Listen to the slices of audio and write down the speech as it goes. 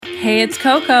Hey, it's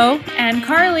Coco. And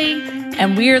Carly.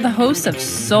 And we are the hosts of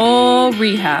Soul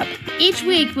Rehab. Each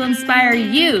week will inspire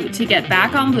you to get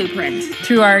back on Blueprint.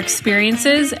 Through our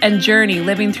experiences and journey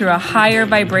living through a higher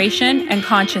vibration and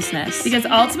consciousness. Because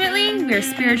ultimately, we're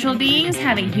spiritual beings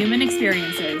having human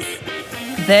experiences.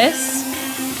 This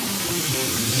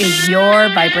is your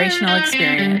vibrational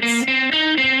experience.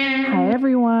 Hi,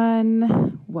 everyone.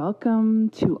 Welcome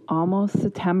to almost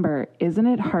September. Isn't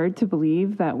it hard to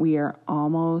believe that we are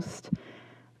almost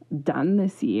done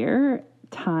this year?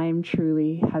 Time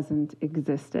truly hasn't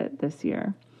existed this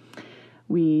year.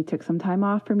 We took some time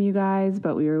off from you guys,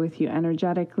 but we were with you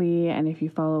energetically. And if you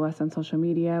follow us on social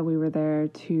media, we were there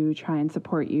to try and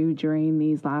support you during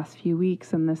these last few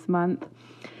weeks and this month.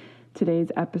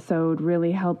 Today's episode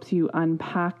really helps you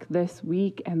unpack this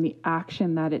week and the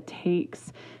action that it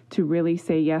takes to really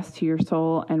say yes to your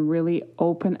soul and really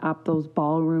open up those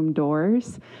ballroom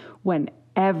doors when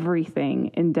everything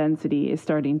in density is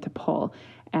starting to pull.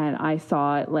 And I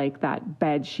saw it like that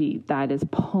bed sheet that is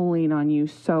pulling on you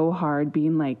so hard,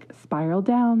 being like, spiral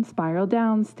down,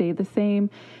 stay the same.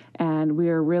 And we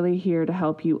are really here to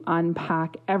help you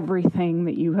unpack everything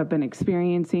that you have been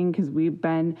experiencing, because we've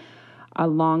been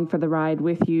along for the ride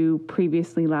with you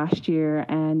previously last year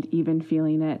and even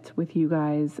feeling it with you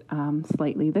guys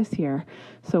slightly this year.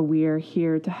 So we are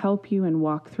here to help you and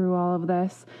walk through all of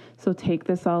this. So take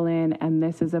this all in, and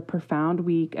this is a profound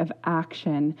week of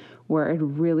action where it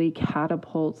really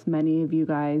catapults many of you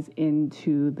guys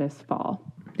into this fall.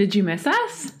 Did you miss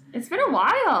us? It's been a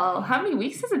while. How many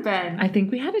weeks has it been? I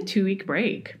think we had a 2-week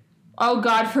break. Oh,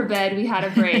 God forbid we had a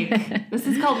break. This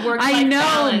is called work-life I know,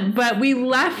 balance. but we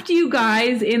left you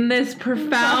guys in this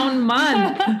profound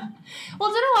month. Well,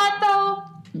 do you know what, though?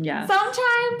 Yes.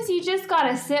 Sometimes you just got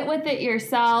to sit with it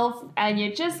yourself, and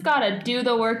you just got to do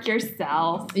the work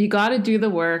yourself. You got to do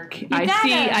the work.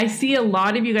 I see a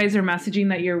lot of you guys are messaging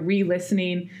that you're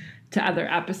re-listening to other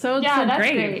episodes. Yeah, so that's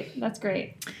great. That's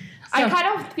great. So, I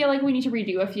kind of feel like we need to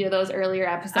redo a few of those earlier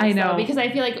episodes. I know. Though, because I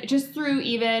feel like just through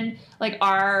even like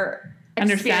our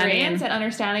experience and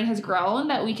understanding has grown,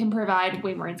 that we can provide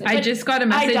way more insight. I just got a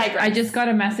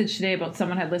message today about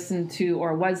someone had listened to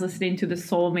or was listening to the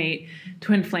Soulmate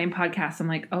Twin Flame podcast. I'm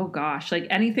like, oh gosh, like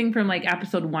anything from like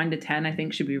episode 1 to 10, I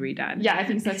think should be redone. Yeah, I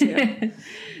think so too.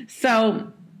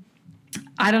 So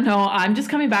I don't know. I'm just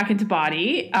coming back into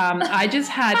body. I just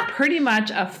had pretty much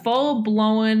a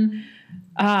full-blown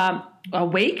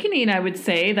awakening, I would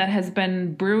say, that has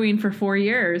been brewing for 4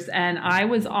 years. And I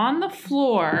was on the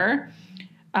floor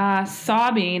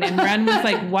sobbing, and Ren was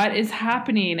like, what is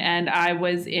happening? And I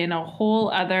was in a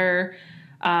whole other,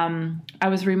 I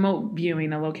was remote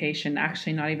viewing a location,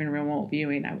 actually not even remote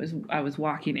viewing. I was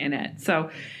walking in it. So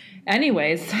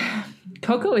anyways,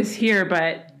 Coco is here,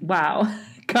 but wow,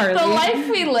 Carly. The life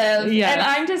we live. Yeah. And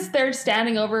I'm just there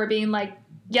standing over being like,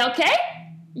 you okay?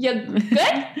 You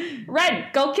good?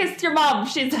 Red, go kiss your mom.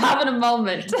 She's having a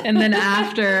moment. And then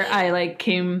after I like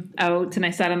came out and I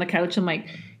sat on the couch, I'm like,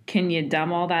 can you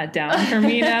dumb all that down for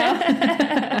me now?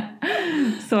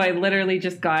 So I literally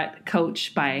just got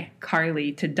coached by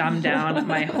Carly to dumb down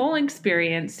my whole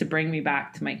experience to bring me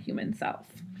back to my human self.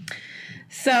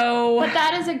 But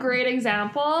that is a great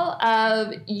example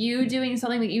of you doing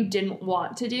something that you didn't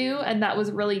want to do, and that was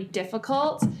really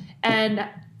difficult, and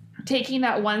taking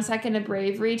that 1 second of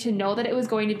bravery to know that it was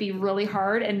going to be really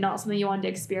hard and not something you wanted to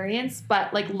experience,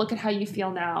 but like, look at how you feel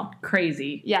now.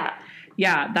 Crazy.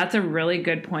 Yeah, that's a really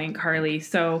good point, Carly.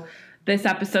 So this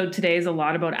episode today is a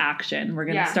lot about action. We're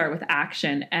going to start with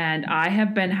action. And I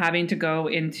have been having to go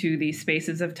into these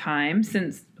spaces of time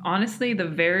since, honestly, the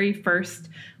very first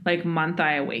month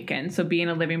I awakened. So being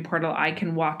a living portal, I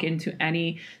can walk into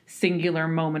any singular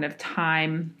moment of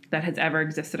time that has ever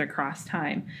existed across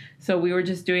time. So we were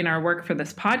just doing our work for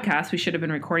this podcast. We should have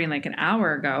been recording an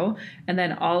hour ago. And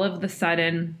then all of the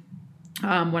sudden,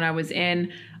 when I was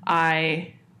in,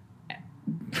 I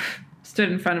stood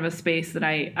in front of a space that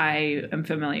I am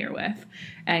familiar with.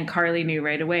 And Carly knew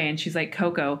right away. And she's like,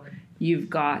 Coco, you've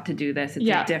got to do this. It's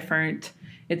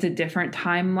a different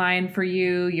timeline for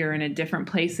you. You're in a different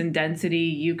place in density.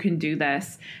 You can do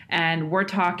this. And we're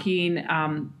talking,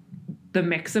 the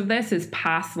mix of this is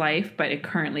past life, but it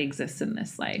currently exists in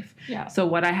this life. Yeah. So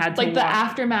what I had to the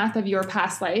aftermath of your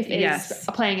past life is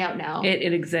playing out now.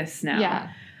 It exists now. Yeah.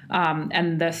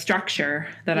 And the structure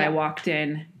that I walked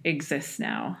in exists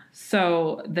now.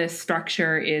 So this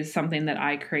structure is something that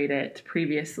I created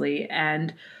previously.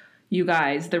 And you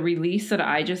guys, the release that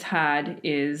I just had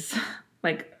is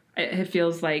it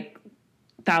feels like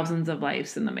thousands of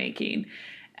lives in the making.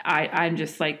 I'm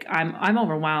just I'm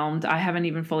overwhelmed. I haven't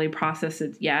even fully processed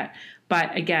it yet,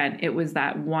 But again, it was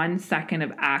that 1 second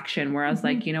of action where I was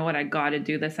like, you know what, I got to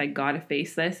do this. I got to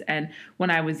face this. And when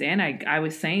I was in, I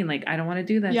was saying like, I don't want to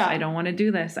do this. I don't want to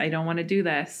do this. I don't want to do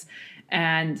this.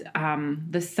 And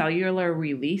the cellular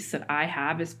release that I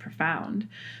have is profound.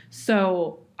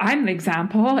 So I'm an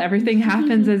example. Everything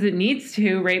happens as it needs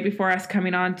to right before us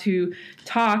coming on to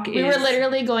talk. We were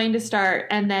literally going to start,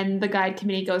 and then the guide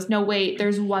committee goes, no, wait,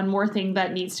 there's one more thing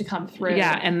that needs to come through.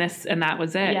 Yeah, and that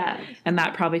was it. Yeah. And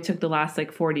that probably took the last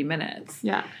like 40 minutes.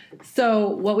 Yeah. So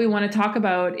what we want to talk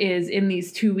about is in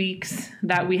these 2 weeks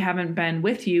that we haven't been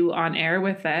with you on air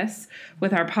with us,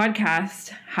 with our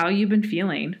podcast, how you've been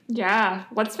feeling. Yeah.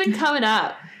 What's been coming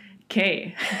up?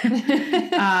 Okay.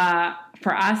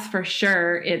 For us, for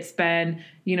sure, it's been,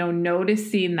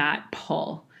 noticing that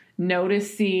pull,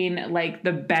 noticing like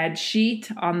the bed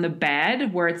sheet on the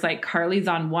bed where it's like Carly's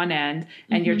on one end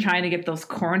and you're trying to get those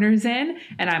corners in,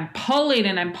 and I'm pulling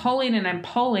and I'm pulling and I'm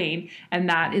pulling. And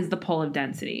that is the pull of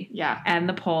density. Yeah. And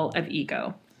the pull of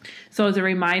ego. So as a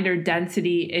reminder,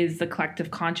 density is the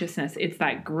collective consciousness. It's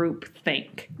that group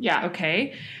think. Yeah.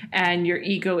 Okay. And your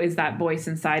ego is that voice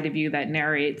inside of you that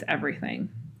narrates everything.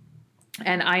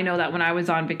 And I know that when I was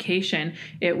on vacation,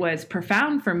 it was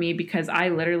profound for me because I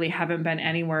literally haven't been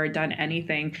anywhere or done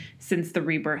anything since the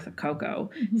rebirth of Coco,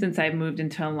 since I moved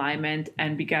into alignment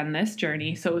and began this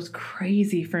journey. So it was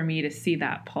crazy for me to see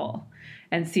that pull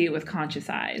and see it with conscious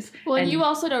eyes. Well, and you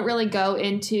also don't really go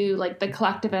into like the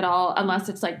collective at all unless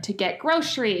it's like to get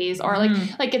groceries or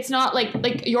like it's not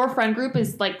like your friend group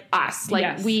is like us.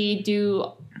 Like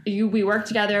we work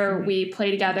together, we play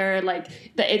together, like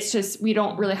it's just, we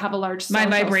don't really have a large social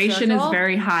My vibration circle. is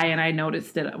very high, and I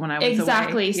noticed it when I was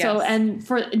Exactly. away. So, yes. and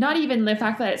for not even the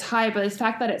fact that it's high, but the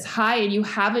fact that it's high and you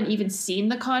haven't even seen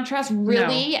the contrast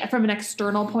really from an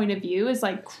external point of view is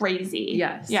like crazy.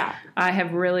 Yes. Yeah. I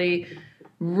have really,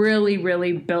 really,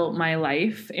 really built my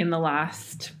life in the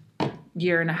last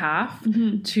year and a half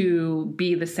to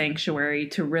be the sanctuary,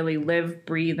 to really live,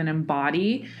 breathe, and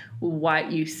embody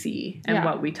what you see and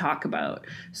what we talk about.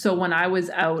 So when I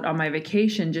was out on my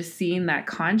vacation, just seeing that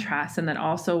contrast, and then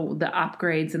also the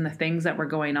upgrades and the things that were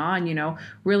going on,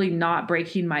 really not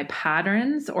breaking my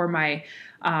patterns or my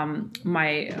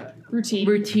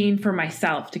routine for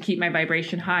myself to keep my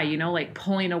vibration high, like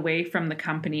pulling away from the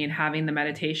company and having the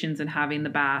meditations and having the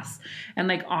baths and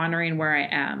like honoring where I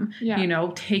am,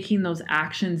 taking those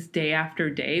actions day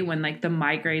after day when like the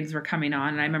migraines were coming on.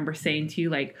 And I remember saying to you,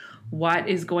 like, what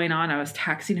is going on? I was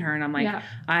texting her and I'm like,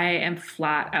 I am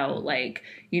flat out, like,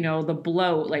 the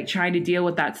bloat, like trying to deal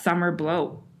with that summer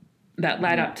bloat that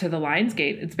led up to the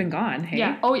Lionsgate. It's been gone. Hey?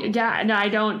 Yeah. Oh, yeah. No, I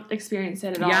don't experience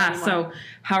it at all. Yeah. Anymore. So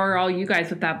how are all you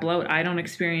guys with that bloat? I don't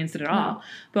experience it at all.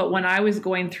 But when I was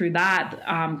going through that,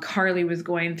 Carly was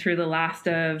going through the last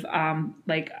of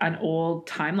like an old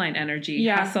timeline energy,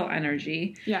 hustle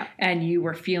energy. Yeah. And you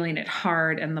were feeling it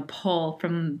hard and the pull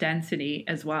from density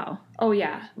as well. Oh,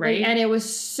 yeah. Right. And it was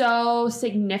so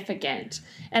significant.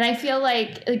 And I feel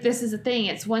like this is the thing.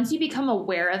 It's once you become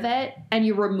aware of it and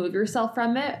you remove yourself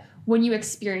from it, when you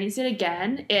experience it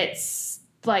again, it's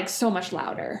like so much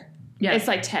louder. Yeah. It's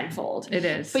like tenfold. It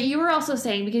is. But you were also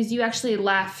saying, because you actually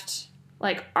left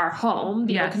like our home,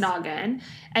 the Okanagan,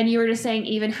 and you were just saying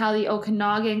even how the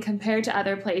Okanagan compared to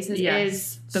other places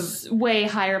is way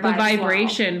higher. The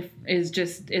vibration is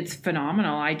just, it's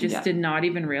phenomenal. I just did not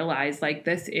even realize like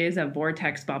this is a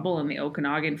vortex bubble in the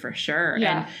Okanagan for sure.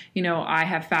 Yeah. And, I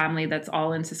have family that's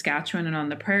all in Saskatchewan and on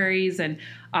the prairies, and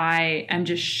I am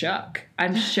just shook.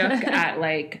 I'm shook at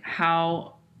like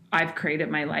how I've created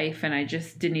my life, and I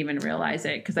just didn't even realize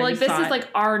it because this is like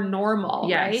our normal,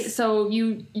 right? So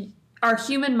our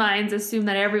human minds assume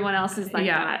that everyone else is like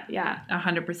that. Yeah.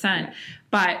 100%.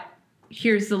 But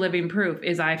here's the living proof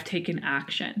is I've taken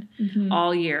action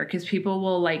all year, because people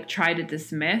will like try to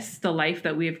dismiss the life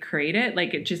that we have created.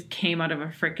 Like it just came out of a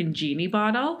freaking genie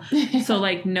bottle. So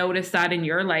like notice that in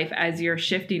your life as you're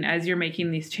shifting, as you're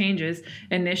making these changes.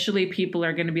 Initially people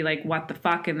are going to be like, what the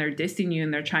fuck? And they're dissing you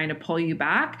and they're trying to pull you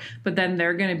back. But then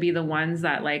they're going to be the ones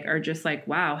that like are just like,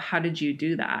 wow, how did you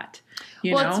do that?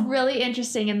 It's really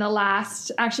interesting. In the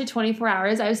last, actually 24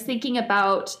 hours, I was thinking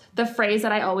about the phrase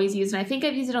that I always use, and I think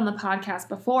I've used it on the podcast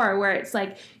before, where it's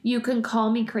like, you can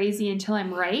call me crazy until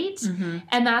I'm right.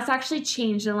 And that's actually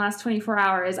changed in the last 24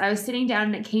 hours. I was sitting down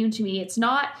and it came to me. It's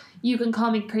not, you can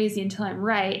call me crazy until I'm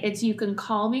right. It's, you can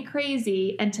call me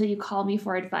crazy until you call me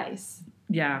for advice.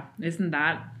 Yeah. Isn't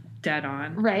that dead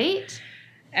on? Right?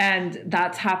 And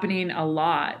that's happening a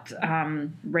lot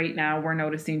right now. We're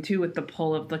noticing too with the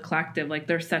pull of the collective, like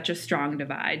there's such a strong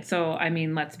divide. So, I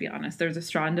mean, let's be honest, there's a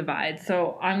strong divide.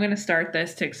 So I'm going to start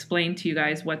this to explain to you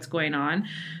guys what's going on.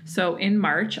 So in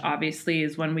March, obviously,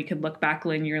 is when we could look back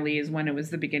linearly, is when it was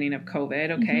the beginning of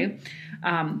COVID. Okay.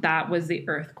 That was the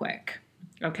earthquake.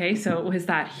 Okay, so it was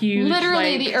that huge.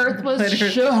 Literally, the earth was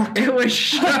shook. It was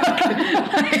shook.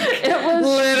 It was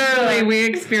literally shook. We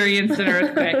experienced an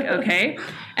earthquake. Okay,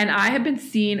 and I have been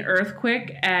seeing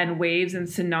earthquake and waves and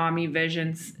tsunami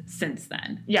visions since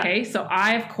then. Yeah. Okay, so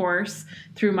I, of course,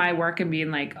 through my work and being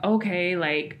like, okay,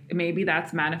 like maybe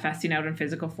that's manifesting out in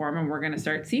physical form, and we're gonna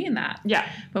start seeing that. Yeah.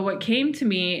 But what came to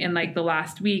me in like the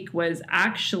last week was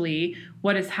actually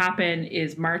what has happened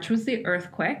is March was the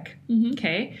earthquake.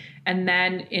 Okay. And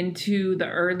then into the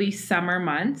early summer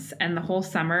months and the whole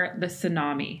summer, the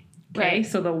tsunami. Okay. Right.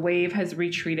 So the wave has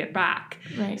retreated back.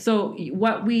 Right. So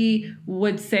what we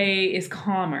would say is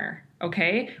calmer.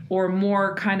 Okay. Or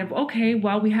more kind of, okay,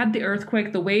 well, we had the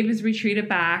earthquake, the wave has retreated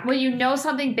back. Well, you know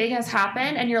something big has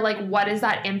happened and you're like, what is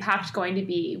that impact going to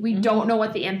be? We don't know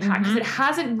what the impact, because it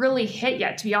hasn't really hit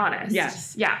yet, to be honest.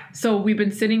 Yes. Yeah. So we've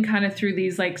been sitting kind of through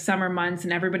these like summer months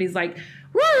and everybody's like,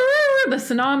 the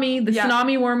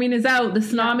tsunami warming is out. The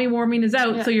tsunami warming is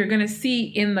out. Yeah. So you're going to see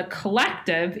in the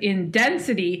collective, in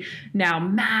density, now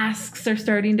masks are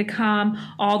starting to come,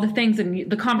 all the things, and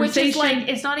the conversation. Which is like,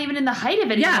 it's not even in the height of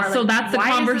it anymore. Yeah, so like, that's the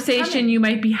conversation you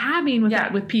might be having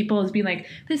with people, is being like,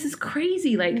 this is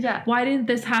crazy. Like, why didn't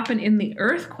this happen in the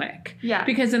earthquake? Yeah.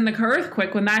 Because in the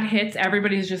earthquake, when that hits,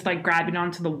 everybody's just like grabbing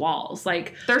onto the walls.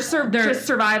 Like, they're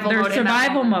survival mode. They're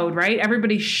survival mode, right?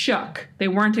 Everybody's shook. They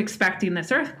weren't expecting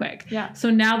this earthquake. Yeah. So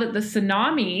now that the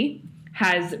tsunami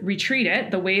has retreated,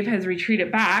 the wave has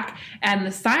retreated back, and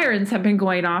the sirens have been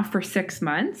going off for 6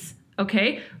 months,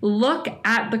 okay? Look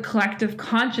at the collective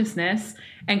consciousness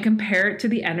and compare it to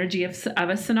the energy of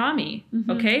a tsunami,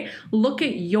 okay? Look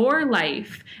at your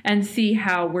life and see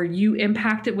how were you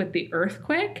impacted with the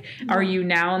earthquake? Are you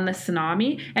now in the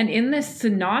tsunami? And in this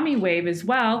tsunami wave as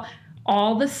well,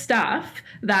 all the stuff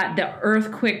that the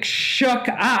earthquake shook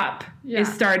up is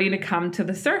starting to come to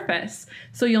the surface.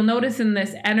 So you'll notice in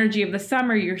this energy of the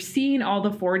summer, you're seeing all the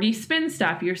 4D spin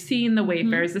stuff. You're seeing the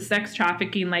wayfarers, the sex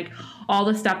trafficking, like all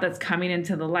the stuff that's coming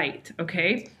into the light,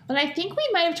 okay? And I think we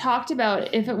might have talked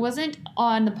about, if it wasn't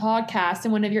on the podcast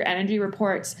in one of your energy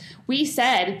reports, we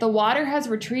said the water has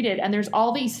retreated and there's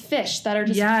all these fish that are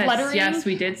just fluttering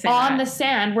we did say on the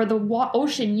sand where the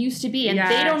ocean used to be, and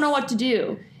they don't know what to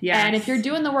do. Yes. And if you're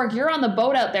doing the work, you're on the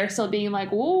boat out there still being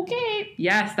like, okay.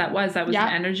 Yes, that was an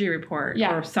energy report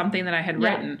or something that I had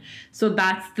written. So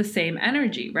that's the same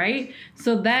energy, right?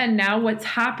 So then now what's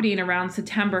happening around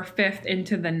September 5th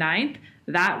into the 9th,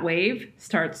 that wave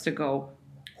starts to go.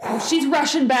 She's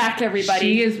rushing back, everybody.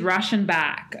 She is rushing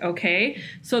back, okay?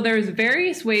 So there's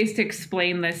various ways to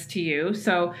explain this to you.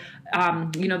 So,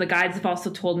 the guides have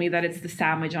also told me that it's the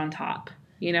sandwich on top.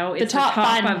 You know, it's the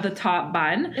top of the top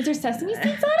bun. Is there sesame seeds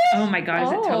on it? Oh my God,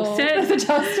 is it toasted? Is it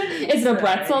toasted? It's a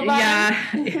pretzel bun?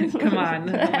 Yeah, come on.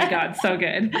 Oh my God, so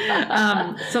good.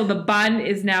 So the bun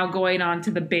is now going on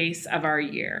to the base of our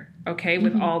year, okay,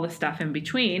 with all the stuff in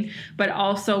between. But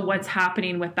also what's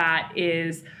happening with that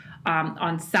is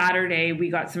on Saturday,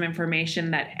 we got some information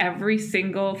that every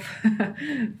single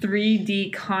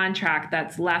 3D contract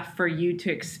that's left for you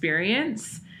to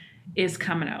experience is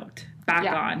coming out. Back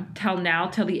on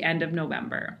till the end of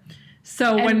November.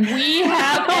 So when we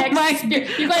have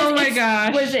experience, you guys, oh my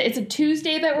gosh, what is it? It's a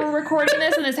Tuesday that we're recording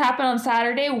this, and this happened on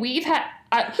Saturday. We've had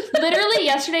literally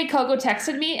yesterday. Coco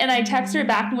texted me, and I texted her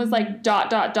back and was like, ...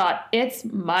 It's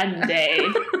Monday.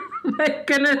 My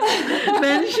goodness.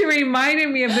 Then she reminded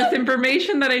me of this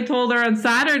information that I told her on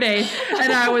Saturday,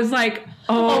 and I was like,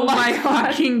 oh my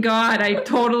fucking God, I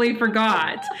totally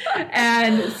forgot.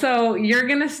 And so you're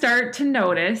going to start to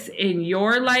notice in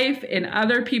your life, in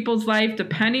other people's life,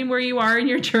 depending where you are in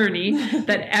your journey,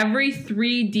 that every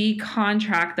 3D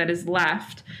contract that is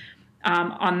left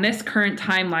on this current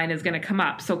timeline is going to come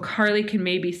up. So Carly can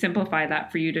maybe simplify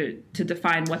that for you to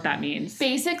define what that means.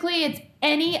 Basically, it's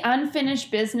any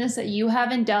unfinished business that you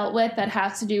haven't dealt with that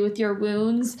has to do with your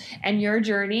wounds and your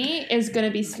journey is going to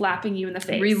be slapping you in the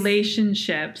face.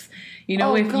 Relationships. You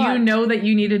know, you know that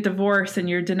you need a divorce and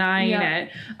you're denying it.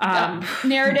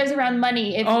 Narratives around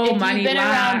money. If money, you've been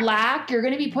lack. around lack, you're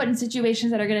going to be put in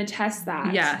situations that are going to test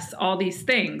that. Yes, all these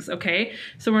things, okay?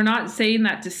 So we're not saying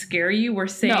that to scare you. We're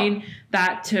saying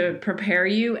that to prepare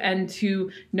you and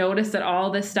to notice that all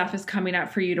this stuff is coming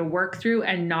up for you to work through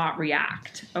and not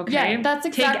react, okay? Yeah,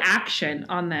 take action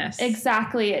on this.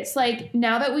 Exactly. It's like,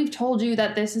 now that we've told you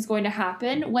that this is going to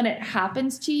happen, when it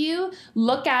happens to you,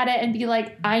 look at it and be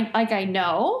like, I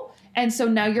know. And so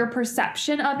now your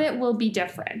perception of it will be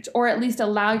different, or at least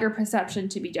allow your perception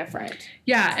to be different.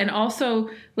 Yeah. And also,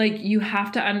 like, you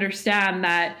have to understand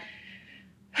that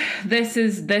this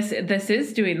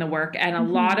is doing the work. And a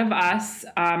lot of us,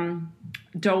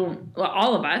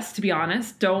 all of us, to be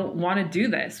honest, don't want to do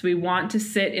this. We want to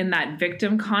sit in that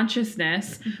victim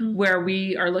consciousness where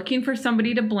we are looking for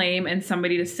somebody to blame and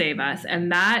somebody to save us.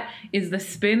 And that is the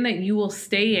spin that you will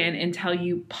stay in until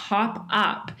you pop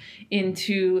up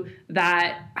into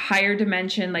that higher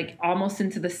dimension, like almost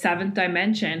into the 7th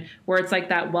dimension, where it's like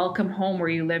that welcome home where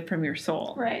you live from your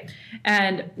soul. Right.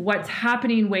 And what's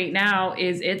happening right now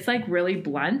is it's like really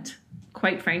blunt.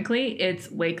 Quite frankly,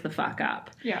 it's wake the fuck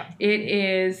up. Yeah. It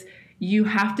is, you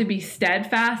have to be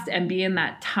steadfast and be in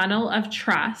that tunnel of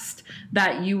trust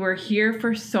that you were here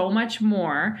for so much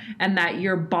more, and that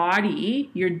your body,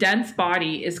 your dense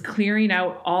body, is clearing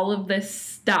out all of this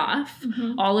stuff,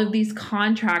 all of these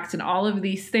contracts and all of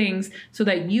these things, so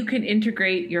that you can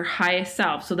integrate your highest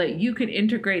self, so that you can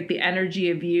integrate the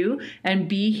energy of you and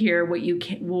be here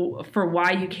for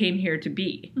why you came here to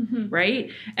be, right?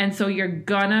 And so you're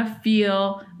gonna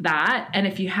feel that. And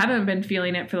if you haven't been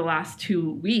feeling it for the last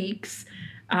 2 weeks,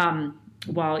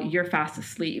 well, you're fast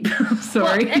asleep.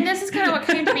 Sorry. Well, and this is kind of what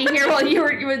came to me here while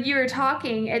you were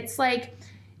talking. It's like,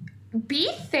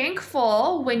 be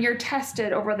thankful when you're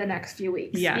tested over the next few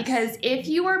weeks. Yes. Because if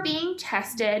you are being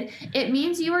tested, it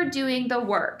means you are doing the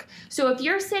work. So if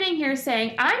you're sitting here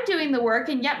saying, I'm doing the work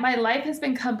and yet my life has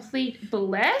been complete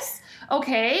bliss,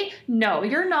 okay, no,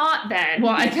 you're not then.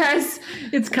 Well, because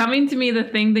it's coming to me, the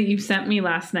thing that you sent me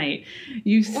last night.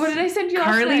 What did I send you last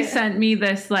night? Carly sent me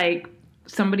this, like,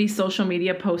 somebody's social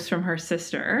media post from her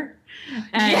sister.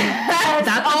 And yes!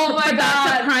 that's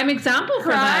a prime example for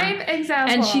them. Prime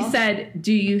example. And she said,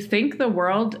 do you think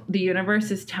the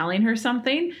universe is telling her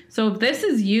something? So if this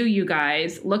is you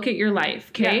guys, look at your life,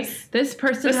 okay? Yes. This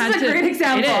person is a great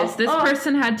example. It is. This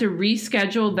person had to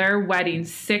reschedule their wedding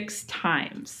 6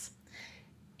 times.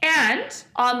 And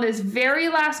on this very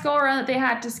last go around that they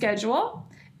had to schedule,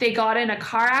 they got in a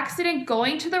car accident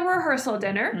going to the rehearsal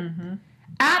dinner.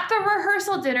 At the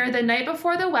rehearsal dinner the night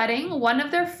before the wedding, one of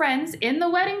their friends in the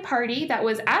wedding party that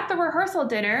was at the rehearsal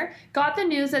dinner got the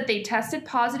news that they tested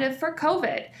positive for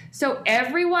COVID. So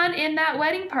everyone in that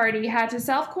wedding party had to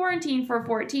self-quarantine for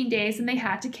 14 days, and they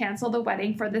had to cancel the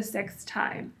wedding for the 6th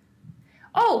time.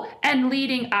 Oh, and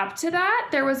leading up to that,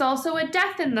 there was also a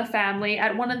death in the family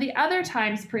at one of the other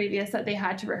times previous that they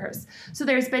had to rehearse. So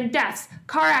there's been deaths,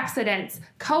 car accidents,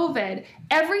 COVID,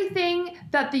 everything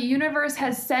that the universe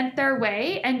has sent their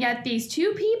way, and yet these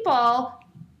 2 people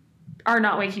are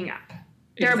not waking up.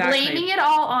 They're blaming it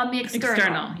all on the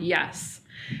external. Yes.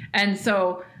 And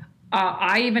so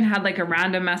I even had like a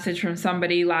random message from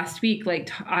somebody last week, like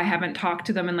I haven't talked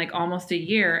to them in like almost a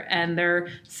year, and they're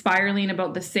spiraling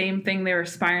about the same thing they were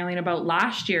spiraling about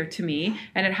last year to me,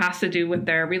 and it has to do with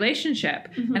their relationship.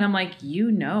 And I'm like,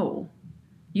 you know,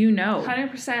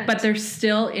 100%. But they're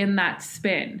still in that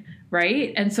spin,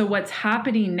 right? And so what's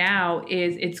happening now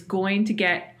is it's going to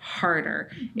get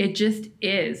harder. It just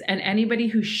is. And anybody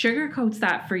who sugarcoats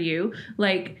that for you,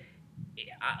 like,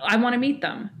 I want to meet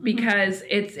them, because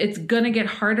it's going to get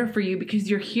harder for you, because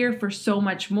you're here for so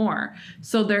much more.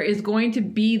 So there is going to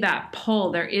be that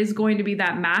pull. There is going to be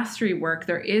that mastery work.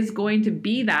 There is going to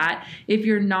be that if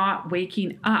you're not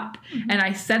waking up. And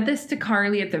I said this to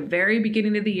Carly at the very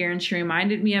beginning of the year, and she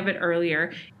reminded me of it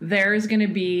earlier. There's going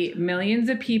to be millions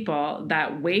of people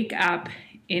that wake up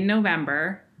in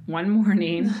November one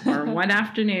morning or one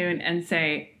afternoon and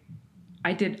say,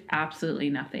 I did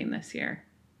absolutely nothing this year.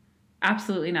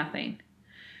 Absolutely nothing,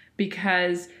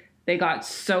 because they got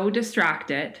so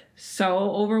distracted, so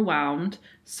overwhelmed,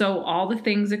 so all the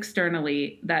things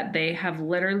externally, that they have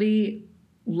literally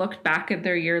looked back at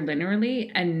their year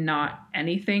linearly and not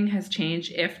anything has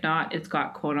changed. If not, it's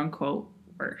got quote unquote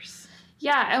worse.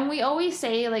 Yeah, and we always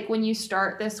say, like, when you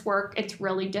start this work, it's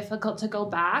really difficult to go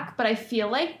back. But I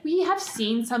feel like we have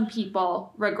seen some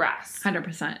people regress.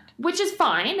 100%. Which is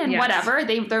fine, and whatever.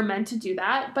 They're meant to do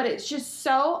that. But it's just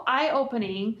so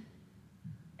eye-opening.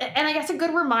 And I guess a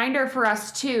good reminder for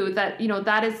us, too, that, you know,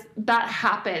 that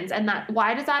happens. And that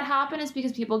why does that happen is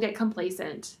because people get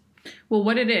complacent. Well,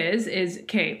 what it is,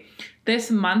 okay, this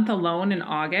month alone in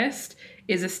August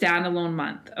is a standalone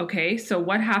month, okay? So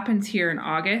what happens here in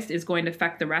August is going to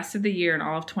affect the rest of the year and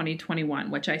all of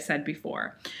 2021, which I said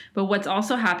before. But what's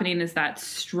also happening is that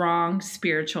strong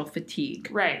spiritual fatigue.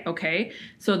 Right. Okay?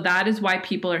 So that is why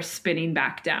people are spinning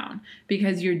back down,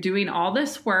 because you're doing all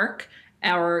this work,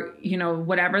 or, you know,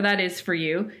 whatever that is for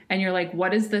you, and you're like,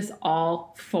 what is this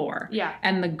all for? Yeah.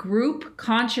 And the group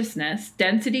consciousness,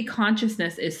 density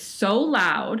consciousness, is so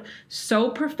loud, so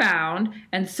profound,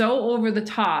 and so over the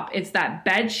top. It's that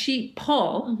bed sheet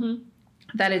pull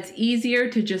that it's easier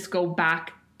to just go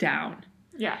back down.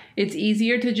 Yeah. It's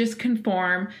easier to just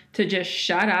conform, to just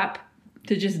shut up,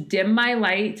 to just dim my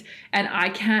light, and I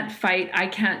can't fight. I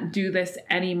can't do this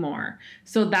anymore.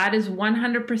 So that is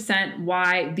 100%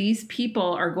 why these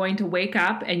people are going to wake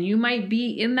up, and you might be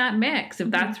in that mix.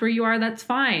 If that's where you are, that's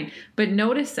fine. But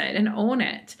notice it and own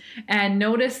it. And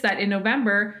notice that in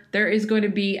November, there is going to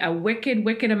be a wicked,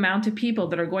 wicked amount of people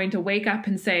that are going to wake up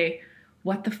and say,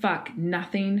 what the fuck?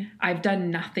 Nothing. I've done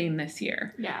nothing this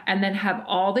year. Yeah. And then have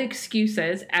all the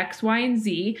excuses, X, Y, and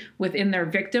Z, within their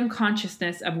victim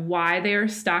consciousness of why they are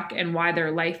stuck and why their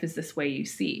life is this way you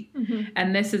see.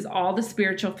 And this is all the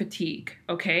spiritual fatigue,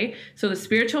 okay? So the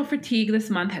spiritual fatigue this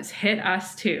month has hit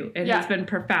us too. It has been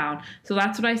profound. So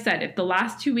that's what I said. If the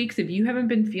last 2 weeks, if you haven't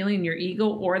been feeling your ego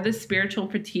or the spiritual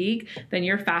fatigue, then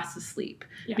you're fast asleep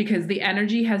because the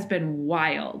energy has been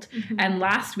wild. And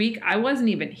last week, I wasn't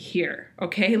even here.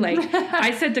 Okay. Like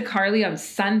I said to Carly on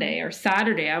Sunday or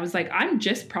Saturday, I was like, I'm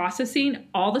just processing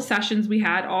all the sessions we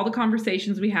had, all the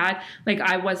conversations we had. Like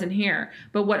I wasn't here.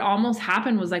 But what almost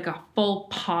happened was like a full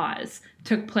pause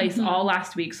took place all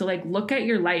last week. So like, look at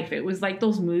your life. It was like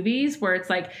those movies where it's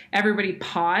like everybody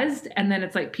paused and then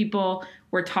it's like people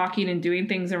were talking and doing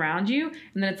things around you.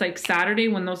 And then it's like Saturday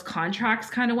when those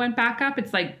contracts kind of went back up,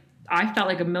 it's like, I felt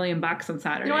like $1 million on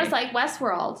Saturday. You know, it's like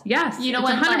Westworld. Yes. You know, it's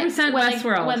when 100%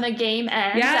 Westworld. When the game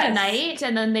ends at night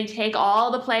and then they take all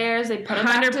the players, they put them,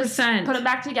 100%. Put them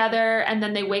back together, and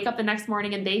then they wake up the next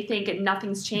morning and they think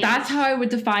nothing's changed. That's how I would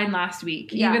define last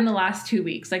week, even the last 2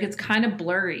 weeks. Like, it's kind of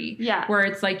blurry. Yeah. Where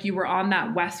it's like you were on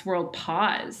that Westworld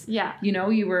pause. Yeah. You know,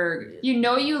 you were... You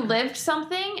know you lived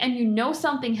something and you know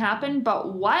something happened,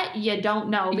 but what? You don't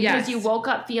know. Because you woke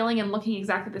up feeling and looking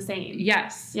exactly the same.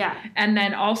 Yes. Yeah. And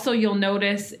then also you'll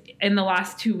notice in the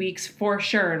last 2 weeks for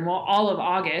sure, and well, all of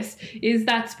August, is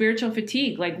that spiritual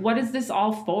fatigue. Like, what is this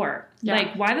all for? Yeah.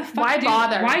 Like, why the fuck? Why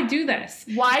bother? Why do this?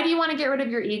 Why do you want to get rid of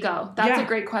your ego? That's a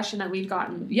great question that we've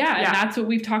gotten. Yeah, and that's what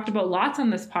we've talked about lots on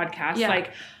this podcast. Yeah.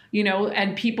 Like, you know,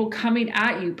 and people coming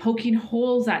at you, poking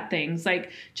holes at things,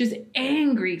 like just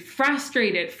angry,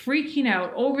 frustrated, freaking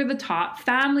out, over the top,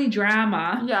 family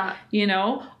drama. Yeah. You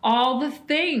know, all the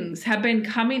things have been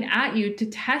coming at you to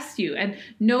test you. And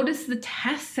notice the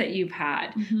tests that you've had.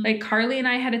 Like Carly and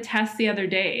I had a test the other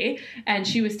day and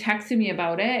she was texting me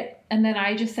about it. And then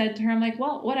I just said to her, I'm like,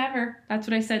 well, whatever. That's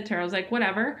what I said to her. I was like,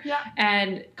 whatever. Yeah.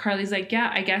 And Carly's like, yeah,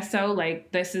 I guess so.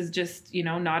 Like, this is just, you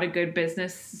know, not a good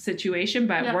business situation,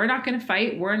 but we're not going to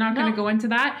fight. We're not going to go into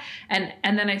that. And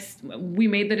then we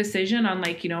made the decision on,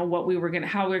 like, you know, how we were going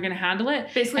to handle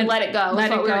it. Basically, let it go. Let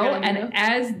it go. And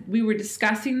as we were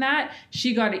discussing that,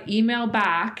 she got an email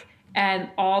back and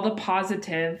all the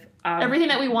positive. Everything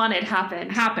that we wanted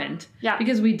happened. Yeah.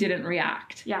 Because we didn't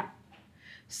react. Yeah.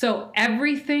 So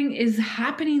everything is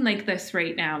happening like this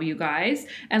right now, you guys.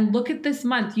 And look at this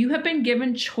month. You have been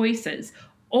given choices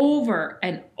over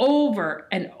and over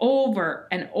and over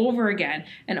and over again.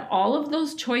 And all of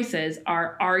those choices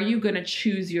are you going to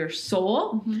choose your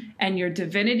soul and your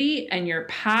divinity and your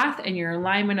path and your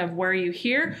alignment of where you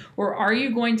here? Or are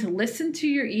you going to listen to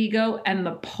your ego and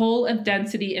the pull of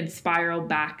density and spiral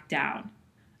back down?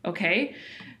 Okay?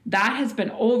 That has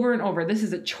been over and over. This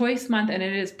is a choice month and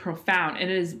it is profound. It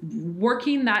is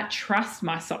working that trust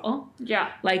muscle.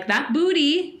 Yeah. Like that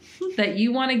booty that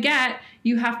you want to get,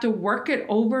 you have to work it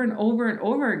over and over and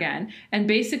over again and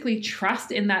basically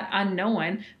trust in that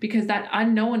unknown, because that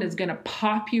unknown is going to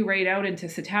pop you right out into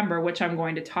September, which I'm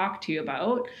going to talk to you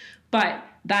about. But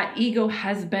that ego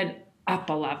has been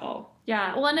up a level.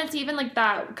 Yeah. Well, and it's even like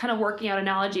that kind of working out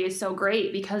analogy is so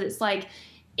great, because it's like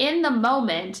in the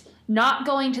moment, not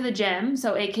going to the gym,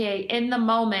 so AKA in the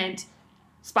moment,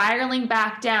 spiraling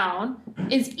back down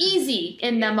is easy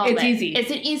in the moment. It's easy. It's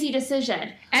an easy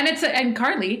decision. And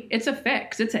Carly, it's a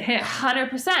fix. It's a hit.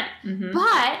 100%.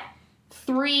 But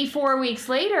 3-4 weeks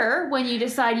later, when you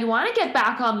decide you want to get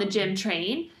back on the gym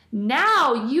train,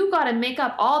 now you got to make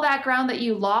up all that ground that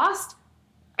you lost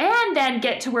and then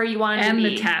get to where you want to be. And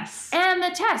the tests. And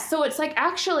the tests. So it's like,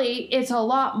 actually, it's a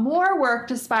lot more work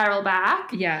to spiral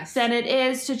back. Yes. Than it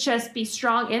is to just be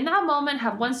strong in that moment,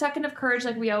 have 1 second of courage,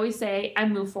 like we always say,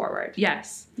 and move forward.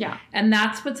 Yes. Yeah. And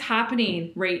that's what's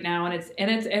happening right now. And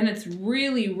it's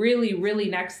really, really, really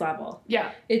next level.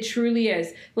 Yeah. It truly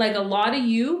is. Like, a lot of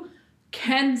you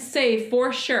can say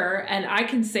for sure, and I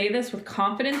can say this with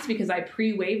confidence because I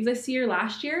pre-waved this year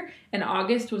last year, and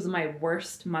August was my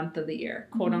worst month of the year,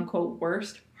 quote unquote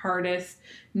worst, hardest,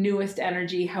 newest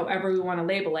energy, however we want to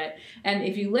label it. And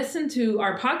if you listen to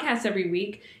our podcast every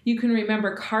week, you can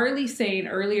remember Carly saying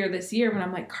earlier this year when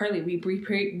I'm like, Carly, we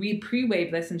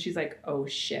pre-waved this, and she's like, oh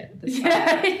shit, this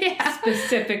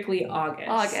specifically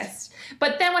August.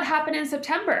 But then what happened in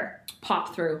September?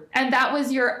 Pop through. And that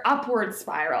was your upward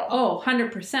spiral. Oh,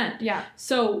 100%. Yeah.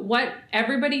 So what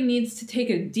everybody needs to take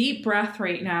a deep breath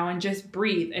right now and just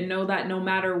breathe and know that no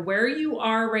matter where you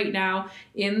are right now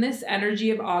in this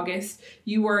energy of August,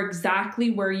 you are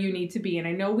exactly where you need to be. And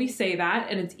I know we say that,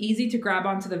 and it's easy to grab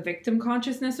onto the victim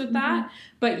consciousness with that,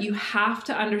 but you have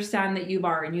to understand that you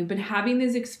are, and you've been having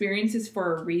these experiences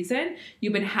for a reason.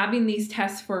 You've been having these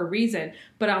tests for a reason.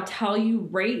 But I'll tell you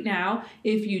right now,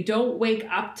 if you don't wake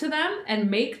up to them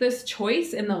and make this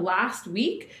choice in the last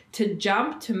week to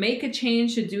jump, to make a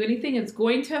change, to do anything, it's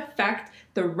going to affect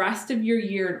the rest of your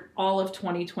year and all of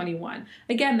 2021.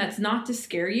 Again, that's not to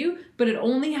scare you, but it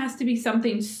only has to be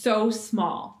something so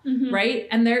small, right?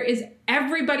 And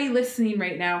everybody listening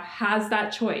right now has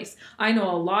that choice. I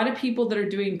know a lot of people that are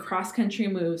doing cross-country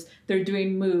moves. They're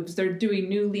doing moves. They're doing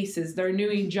new leases. They're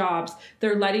doing jobs.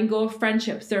 They're letting go of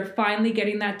friendships. They're finally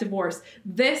getting that divorce.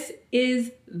 This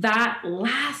is that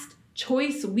last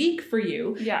choice week for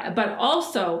you. Yeah. But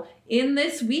also in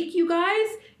this week, you guys,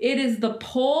 it is the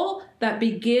pull that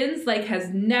begins like has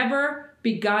never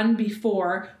begun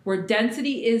before, where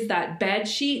density is that bed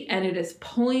sheet and it is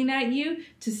pulling at you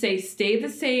to say, stay the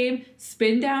same,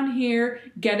 spin down here,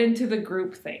 get into the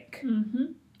group think.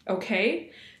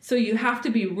 Okay? So you have to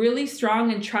be really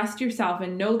strong and trust yourself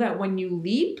and know that when you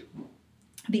leap,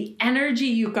 the energy,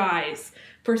 you guys,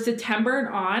 for September and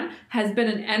on has been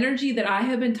an energy that I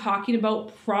have been talking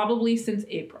about probably since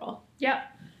April. Yep.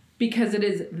 Because it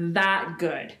is that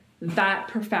good, that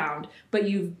profound, but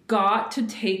you've got to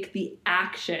take the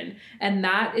action. And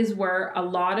that is where a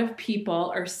lot of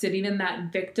people are sitting in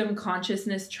that victim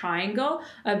consciousness triangle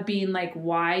of being like,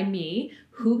 why me?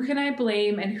 Who can I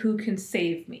blame and who can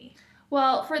save me?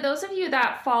 Well, for those of you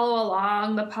that follow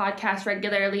along the podcast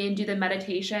regularly and do the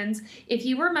meditations, if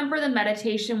you remember the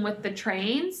meditation with the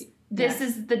trains, this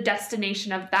is the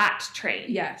destination of that train.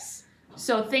 Yes.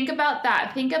 So think about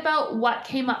that. Think about what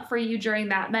came up for you during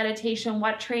that meditation,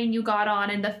 what train you got on,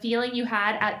 and the feeling you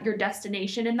had at your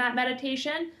destination in that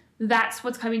meditation. That's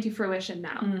what's coming to fruition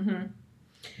now.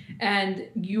 And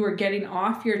you are getting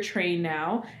off your train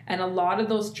now, and a lot of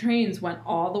those trains went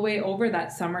all the way over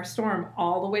that summer storm,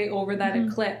 all the way over that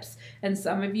eclipse, and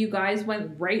some of you guys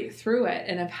went right through it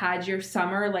and have had your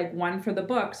summer like one for the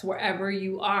books wherever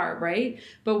you are, right?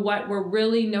 But what we're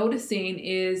really noticing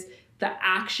is the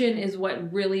action is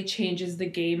what really changes the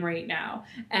game right now.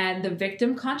 And the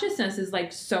victim consciousness is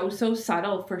like so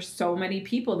subtle for so many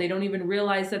people. They don't even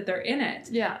realize that they're in it.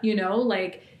 Yeah. You know,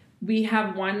 like we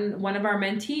have one of our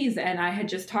mentees, and I had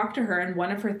just talked to her, and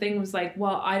one of her things was like,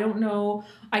 well, I don't know,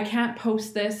 I can't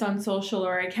post this on social,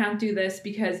 or I can't do this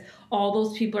because all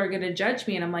those people are going to judge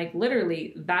me. And I'm like,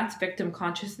 literally, that's victim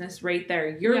consciousness right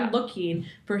there. You're looking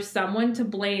for someone to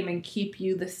blame and keep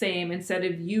you the same instead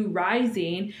of you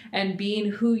rising and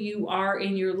being who you are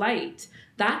in your light.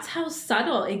 That's how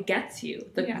subtle it gets you,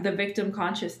 the victim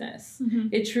consciousness.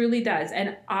 It truly does.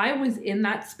 And I was in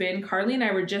that spin. Carly and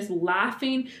I were just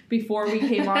laughing before we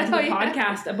came on to the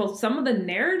podcast about some of the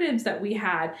narratives that we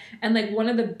had. And like one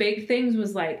of the big things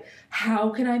was like, how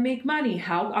can I make money?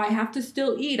 How I have to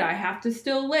still eat. I have to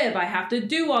still live. I have to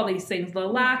do all these things. The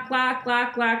lack.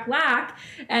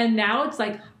 And now it's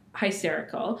like,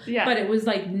 hysterical, but it was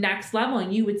like next level.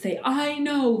 And you would say, I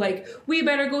know, like, we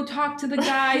better go talk to the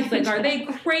guys. Like, are they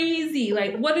crazy?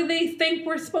 Like, what do they think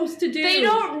we're supposed to do? They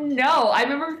don't know. I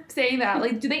remember saying that.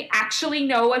 Like, do they actually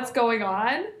know what's going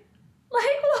on?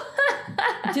 Like,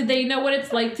 what? Do they know what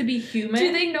it's like to be human?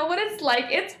 Do they know what it's like?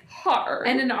 It's hard.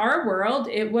 And in our world,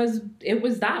 it was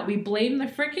that. We blame the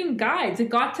freaking guides. It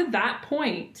got to that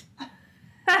point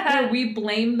where we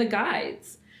blame the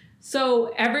guides.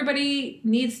 So everybody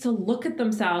needs to look at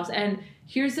themselves. And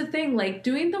here's the thing, like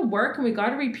doing the work, and we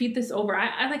got to repeat this over.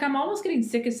 I'm almost getting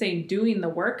sick of saying doing the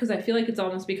work because I feel like it's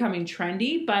almost becoming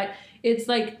trendy, but it's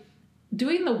like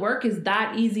doing the work is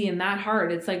that easy and that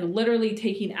hard. It's like literally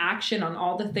taking action on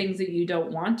all the things that you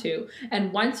don't want to.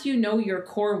 And once you know your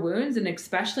core wounds, and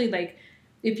especially like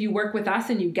if you work with us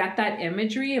and you get that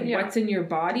imagery of what's in your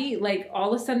body, like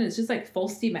all of a sudden it's just like full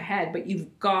steam ahead, but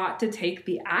you've got to take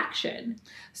the action.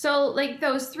 So like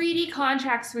those 3D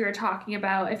contracts we were talking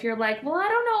about, if you're like, well, I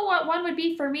don't know what one would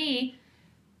be for me,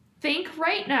 think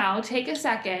right now, take a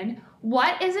second.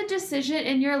 What is a decision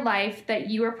in your life that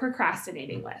you are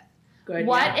procrastinating with? Good,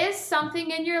 what is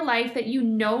something in your life that you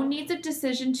know needs a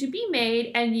decision to be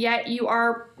made, and yet you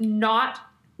are not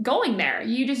going there?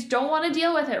 You just don't want to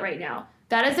deal with it right now.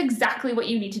 That is exactly what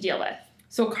you need to deal with.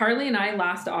 So Carly and I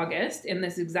last August, in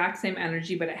this exact same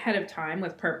energy, but ahead of time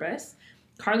with purpose,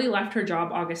 Carly left her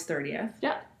job August 30th.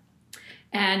 Yep.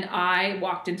 And I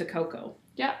walked into Coco.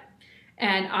 Yep.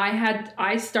 And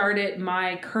I started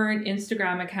my current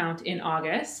Instagram account in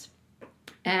August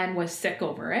and was sick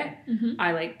over it. Mm-hmm.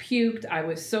 I like puked. I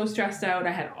was so stressed out.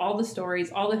 I had all the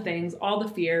stories, all the things, all the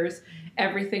fears,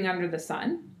 everything under the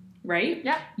sun. Right?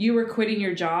 Yeah. You were quitting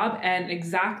your job, and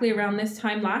exactly around this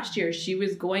time last year, she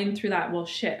was going through that, well,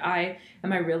 shit,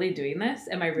 am I really doing this?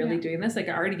 Am I really doing this? Like,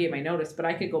 I already gave my notice, but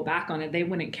I could go back on it. They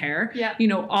wouldn't care. Yeah. You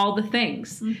know, all the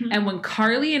things. Mm-hmm. And when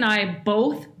Carly and I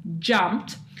both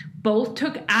jumped, both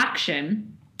took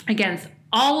action against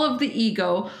all of the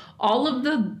ego, all of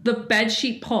the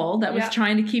bedsheet pull that was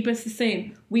trying to keep us the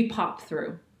same, we popped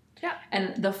through. Yeah.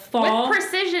 And the fall... With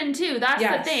precision, too. That's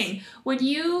the thing. When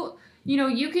you know,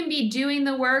 you can be doing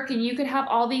the work and you could have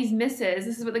all these misses.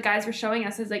 This is what the guys were showing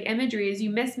us as like imagery is you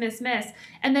miss.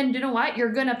 And then you know what?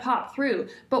 You're going to pop through.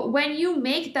 But when you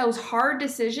make those hard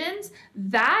decisions,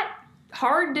 that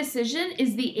hard decision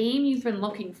is the aim you've been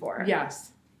looking for.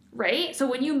 Yes. Right? So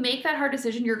when you make that hard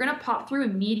decision, you're going to pop through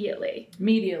immediately.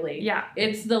 Yeah.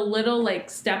 It's the little like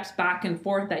steps back and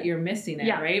forth that you're missing it,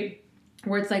 right?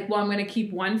 Where it's like, well, I'm going to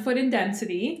keep 1 foot in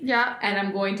density. Yeah. And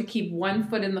I'm going to keep 1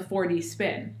 foot in the 4D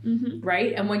spin. Mm-hmm.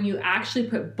 Right? And when you actually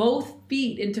put both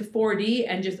feet into 4D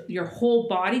and just your whole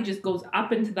body just goes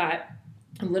up into that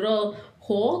little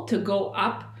hole to go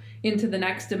up into the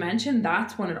next dimension,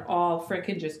 that's when it all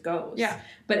freaking just goes. Yeah.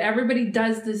 But everybody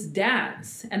does this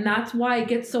dance. And that's why it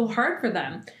gets so hard for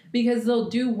them. Because they'll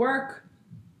do work.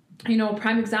 You know, a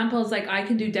prime example is like I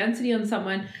can do density on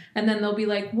someone and then they'll be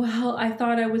like, well, I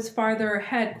thought I was farther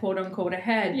ahead, quote unquote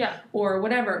ahead, or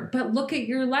whatever. But look at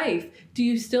your life. Do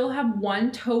you still have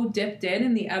one toe dipped in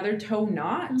and the other toe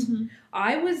not? Mm-hmm.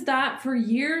 I was that for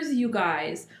years, you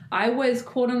guys. I was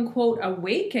quote unquote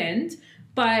awakened,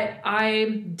 but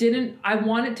I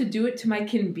wanted to do it to my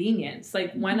convenience.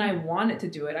 Like when I wanted to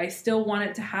do it, I still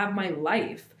wanted to have my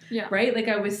life. Yeah. Right? Like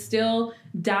I was still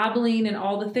dabbling in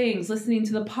all the things, listening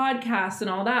to the podcast and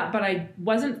all that, but I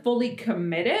wasn't fully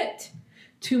committed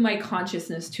to my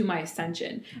consciousness, to my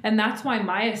ascension. And that's why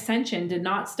my ascension did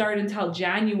not start until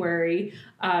January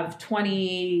of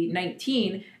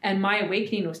 2019 and my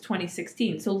awakening was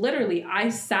 2016. So literally I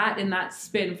sat in that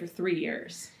spin for 3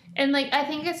 years. And like I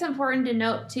think it's important to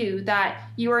note too that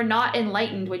you are not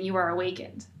enlightened when you are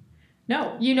awakened.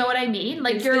 No. You know what I mean?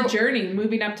 Like it's the journey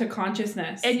moving up to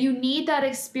consciousness. And you need that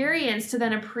experience to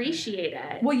then appreciate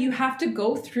it. Well, you have to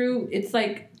go through, it's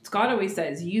like Scott always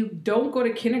says, you don't go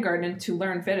to kindergarten to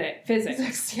learn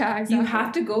physics. Yeah, exactly. You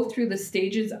have to go through the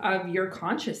stages of your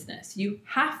consciousness. You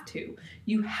have to.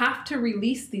 You have to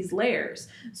release these layers.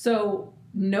 So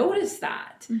notice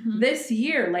that this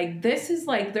year, like this is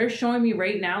like, they're showing me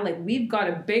right now, like we've got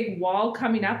a big wall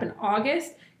coming up in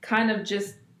August, kind of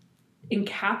just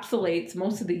encapsulates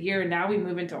most of the year. Now we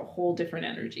move into a whole different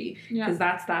energy because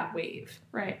that's that wave.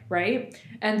 Right.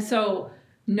 And so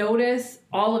notice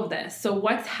all of this. So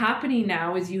what's happening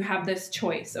now is you have this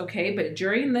choice. Okay. But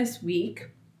during this week,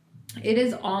 it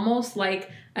is almost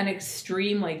like an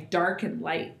extreme, like dark and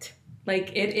light.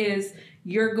 Like it is,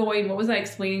 you're going, what was I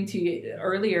explaining to you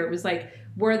earlier? It was like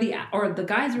the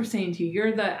guys were saying to you,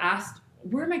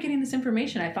 where am I getting this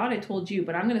information? I thought I told you,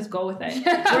 but I'm going to go with it.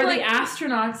 We're the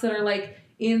astronauts that are like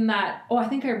in that, I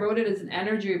think I wrote it as an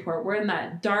energy report. We're in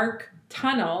that dark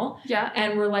tunnel. Yeah.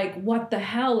 And we're like, what the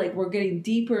hell? Like we're getting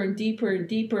deeper and deeper and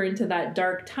deeper into that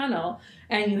dark tunnel.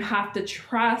 And you have to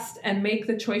trust and make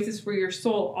the choices for your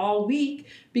soul all week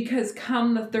because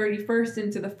come the 31st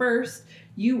into the 1st,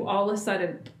 you all of a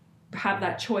sudden have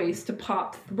that choice to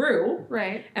pop through.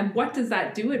 Right. And what does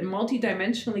that do? It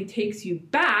multidimensionally takes you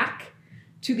back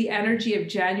to the energy of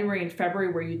January and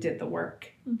February where you did the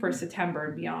work for September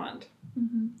and beyond.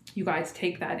 You guys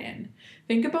take that in.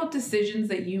 Think about decisions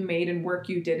that you made and work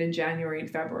you did in January and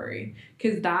February,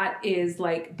 because that is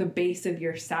like the base of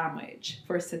your sandwich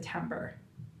for September.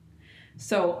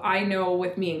 So I know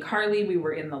with me and Carly, we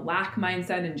were in the lack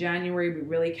mindset in January. We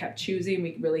really kept choosing.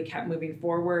 We really kept moving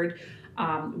forward.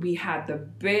 We had the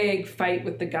big fight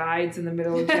with the guides in the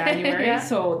middle of January. Yeah.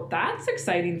 So that's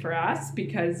exciting for us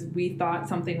because we thought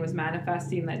something was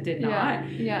manifesting that did not.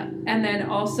 Yeah. And then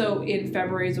also in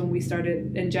February is when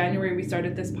in January, we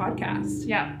started this podcast.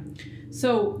 Yeah.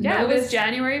 So it was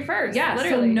January 1st. Yeah,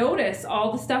 literally. So notice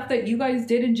all the stuff that you guys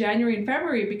did in January and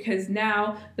February because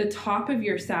now the top of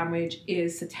your sandwich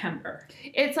is September.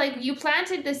 It's like you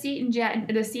planted the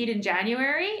seed in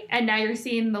January, and now you're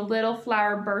seeing the little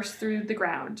flower burst through the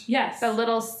ground. Yes. The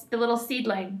little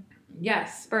seedling.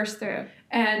 Yes. Burst through.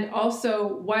 And also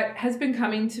what has been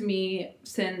coming to me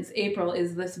since April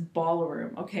is this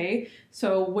ballroom, okay?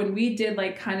 So when we did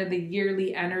like kind of the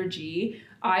yearly energy,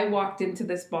 I walked into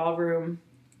this ballroom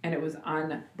and it was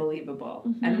unbelievable.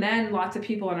 Mm-hmm. And then lots of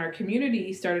people in our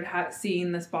community started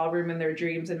seeing this ballroom in their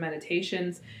dreams and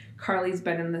meditations. Carly's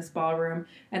been in this ballroom.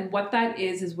 And what that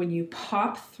is when you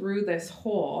pop through this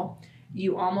hole,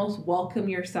 you almost welcome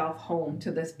yourself home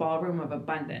to this ballroom of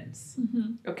abundance,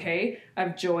 okay?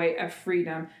 Of joy, of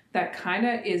freedom, that kind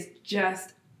of is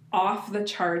just off the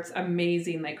charts,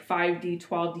 amazing, like 5D,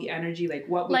 12D energy, like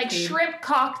what we shrimp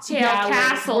cocktail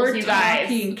castles, like you guys.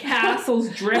 Talking castles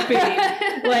dripping,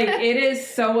 like it is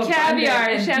so abundant. Caviar,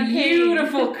 and champagne.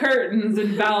 Beautiful curtains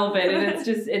and velvet, and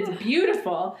it's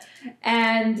beautiful,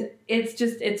 and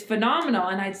it's phenomenal.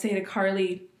 And I'd say to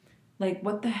Carly, like,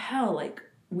 what the hell, like,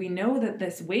 we know that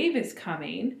this wave is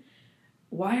coming.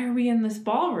 Why are we in this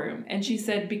ballroom? And she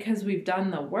said, because we've done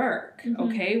the work.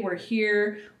 Okay, we're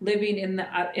here living in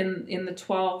the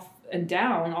 12 and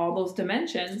down, all those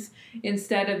dimensions,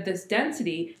 instead of this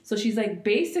density. So she's like,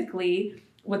 basically,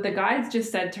 what the guides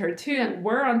just said to her too,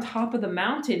 we're on top of the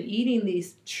mountain eating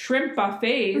these shrimp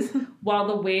buffets while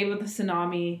the wave of the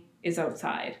tsunami is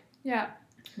outside. Yeah.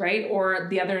 Right? Or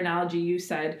the other analogy you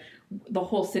said, the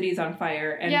whole city's on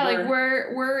fire. And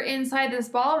we're inside this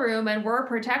ballroom and we're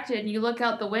protected, and you look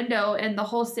out the window and the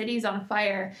whole city's on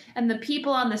fire, and the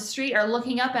people on the street are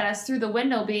looking up at us through the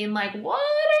window being like, what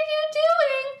are you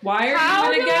doing? Why are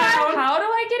you gonna get out? How do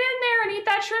I get in there and eat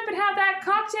that shrimp and have that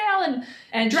cocktail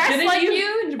and dress like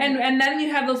you? And then you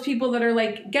have those people that are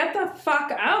like, get the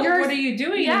fuck out. What are you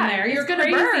doing in there? You're gonna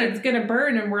crazy. Burn. It's gonna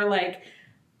burn. And we're like,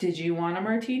 did you want a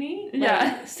martini?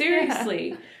 Yeah. Seriously.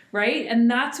 Yeah. Right? And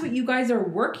that's what you guys are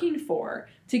working for,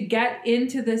 to get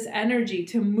into this energy,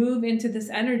 to move into this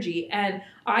energy. And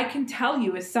I can tell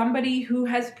you, as somebody who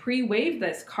has pre-waved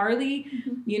this, Carly,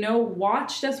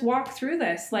 watched us walk through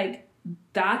this, like,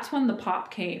 that's when the pop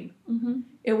came.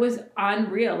 It was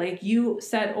unreal. Like you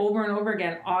said over and over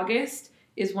again, August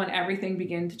is when everything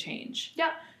began to change.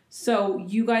 Yeah. So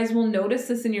you guys will notice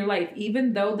this in your life,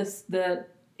 even though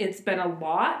it's been a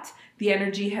lot, the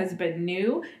energy has been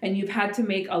new, and you've had to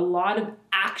make a lot of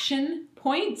action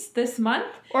points this month.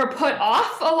 Or put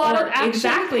off a lot of action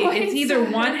exactly. points. It's either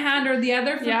one hand or the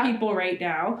other for people right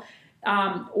now.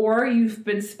 Or you've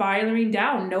been spiraling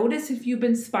down. Notice if you've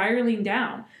been spiraling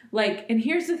down. Like, and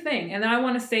here's the thing, and I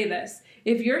want to say this.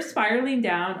 If you're spiraling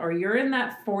down or you're in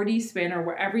that 4D spin or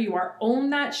wherever you are, own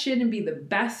that shit and be the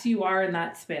best you are in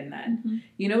that spin then.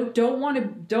 Don't sugarcoat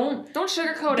it.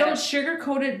 Don't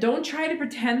sugarcoat it. Don't try to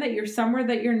pretend that you're somewhere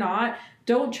that you're not.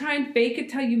 Don't try and fake it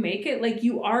till you make it. Like,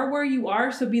 you are where you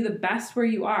are, so be the best where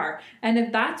you are. And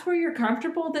if that's where you're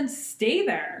comfortable, then stay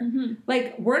there.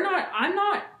 Like, I'm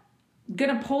not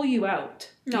gonna pull you out.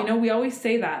 No. We always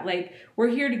say that. Like, we're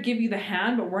here to give you the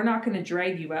hand, but we're not gonna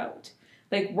drag you out.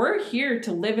 Like, we're here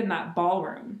to live in that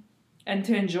ballroom and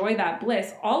to enjoy that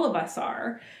bliss. All of us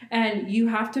are. And you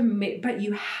have to make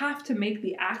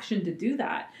the action to do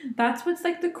that. That's what's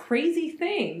like the crazy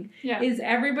thing is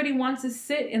everybody wants to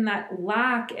sit in that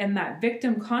lack and that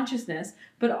victim consciousness.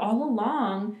 But all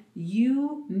along,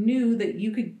 you knew that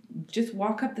you could just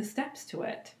walk up the steps to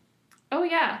it. Oh,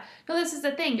 yeah. No, this is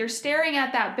the thing. You're staring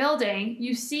at that building.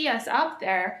 You see us up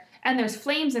there, and there's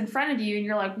flames in front of you, and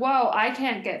you're like, whoa, I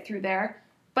can't get through there.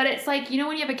 But it's like, when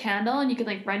you have a candle and you can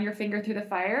like run your finger through the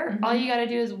fire, all you got to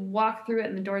do is walk through it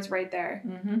and the door's right there.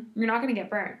 You're not going to get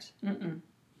burnt.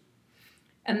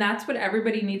 And that's what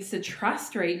everybody needs to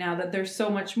trust right now, that there's so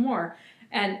much more.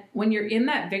 And when you're in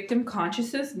that victim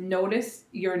consciousness, notice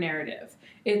your narrative.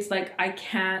 It's like, I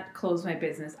can't close my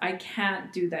business. I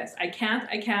can't do this. I can't.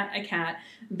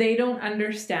 They don't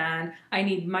understand. I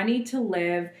need money to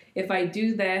live. If I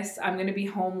do this, I'm going to be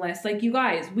homeless. Like, you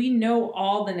guys, we know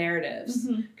all the narratives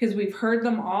because we've heard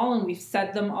them all and we've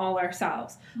said them all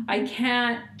ourselves. I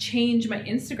can't change my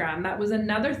Instagram. That was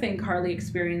another thing Carly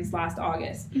experienced last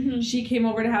August. She came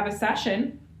over to have a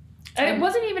session It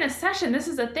wasn't even a session. This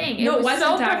is a thing. It was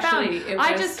so profound. Actually.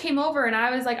 I just came over and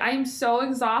I was like, I am so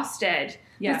exhausted.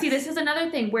 Yes. But see, this is another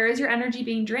thing. Where is your energy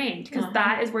being drained? Because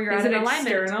that is where you're out of alignment. Is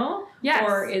it external? Yes.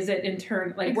 Or is it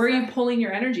internal? Like, where are you pulling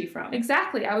your energy from?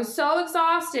 Exactly. I was so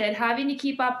exhausted having to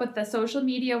keep up with the social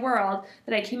media world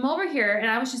that I came over here and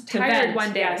I was just tired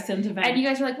one day. Yes, and you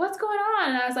guys were like, what's going on?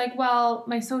 And I was like, well,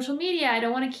 my social media, I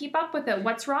don't want to keep up with it.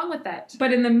 What's wrong with it?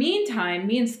 But in the meantime,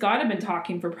 me and Scott have been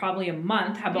talking for probably a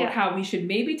month about how we should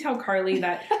maybe tell Carly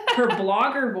that her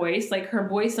blogger voice, like her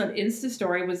voice on Insta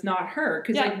story, was not her.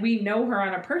 Because like we know her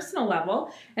on a personal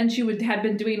level, and she had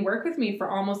been doing work with me for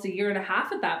almost 1.5 years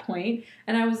at that point.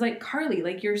 And I was like, Carly,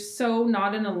 like, you're so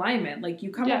not in alignment. Like, you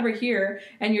come over here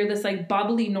and you're this like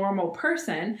bubbly, normal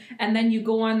person, and then you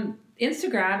go on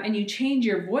Instagram and you change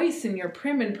your voice and you're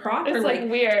prim and proper. It's like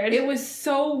weird. It was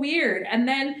so weird. And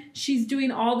then she's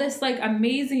doing all this like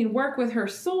amazing work with her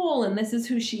soul, and this is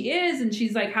who she is, and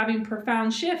she's like having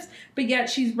profound shifts, but yet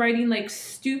she's writing like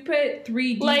stupid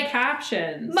 3D like,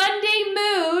 captions. Monday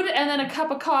mood and then a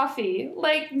cup of coffee.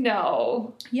 Like,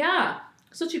 no. Yeah.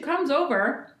 So she comes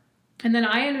over, and then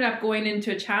I ended up going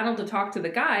into a channel to talk to the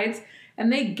guides,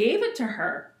 and they gave it to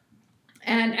her.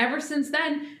 And ever since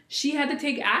then, she had to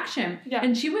take action. Yeah.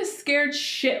 And she was scared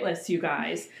shitless, you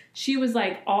guys. She was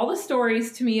like, all the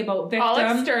stories to me about victim. All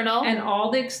external. And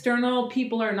all the external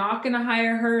people are not going to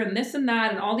hire her and this and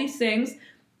that and all these things.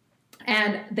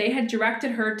 And they had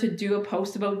directed her to do a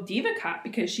post about Diva Cup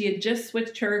because she had just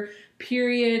switched her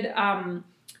period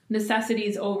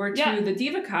necessities over to the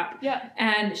Diva Cup. Yeah.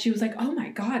 And she was like, oh my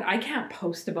God, I can't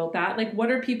post about that. Like,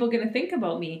 what are people going to think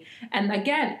about me? And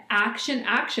again,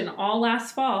 action, all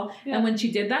last fall. Yeah. And when she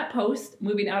did that post,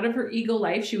 moving out of her ego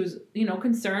life, she was,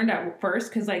 concerned at first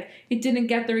because like it didn't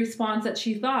get the response that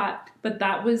she thought, but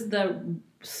that was the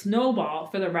snowball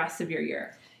for the rest of your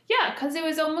year. Yeah, because it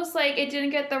was almost like it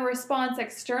didn't get the response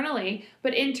externally,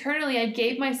 but internally I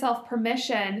gave myself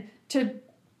permission to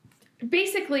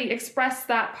basically express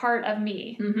that part of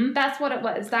me. Mm-hmm. That's what it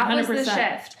was. That 100%. Was the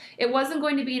shift. It wasn't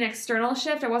going to be an external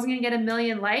shift. I wasn't going to get 1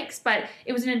 million likes, but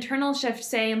it was an internal shift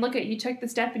saying, look, you took the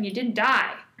step and you didn't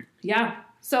die. Yeah.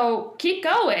 So keep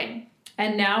going.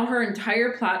 And now her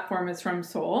entire platform is from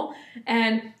Soul.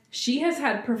 And she has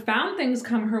had profound things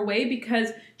come her way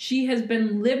because she has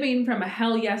been living from a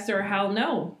hell yes or a hell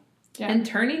no. Yeah. And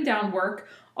turning down work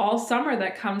all summer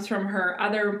that comes from her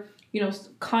other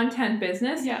content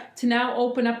business to now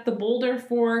open up the boulder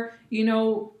for,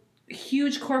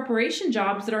 huge corporation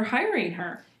jobs that are hiring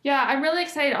her. Yeah, I'm really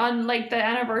excited on like the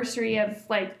anniversary of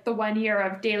like the 1 year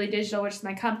of Daily Digital, which is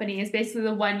my company, is basically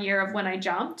the 1 year of when I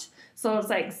jumped. So it's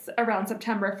like around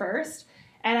September 1st.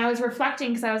 And I was reflecting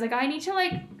because I was like, I need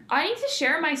to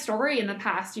share my story in the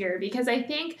past year because I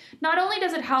think not only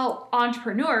does it help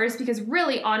entrepreneurs, because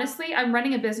really, honestly, I'm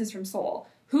running a business from soul.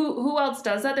 Who else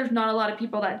does that? There's not a lot of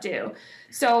people that do.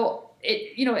 So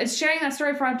it's sharing that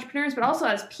story for entrepreneurs, but also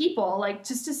as people, like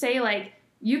just to say like,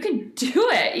 you can do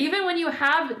it. Even when you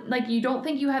have, like, you don't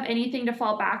think you have anything to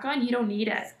fall back on, you don't need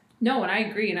it. No, and I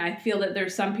agree. And I feel that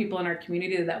there's some people in our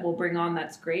community that we'll bring on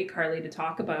that's great, Carly, to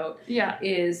talk about. Yeah.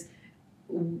 Is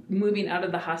moving out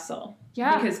of the hustle.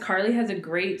 Yeah. Because Carly has a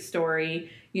great story,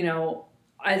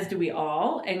 as do we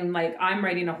all. And like, I'm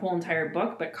writing a whole entire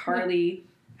book, but Carly...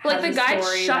 Like the guy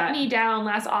shut me down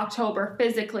last October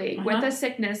physically with a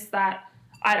sickness that,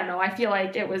 I don't know, I feel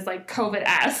like it was like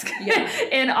COVID-esque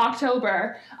in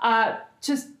October,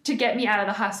 just to get me out of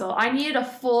the hustle. I needed a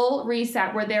full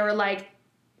reset where they were like,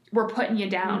 we're putting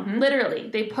you down. Mm-hmm. Literally,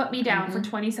 they put me down for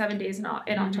 27 days in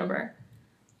October.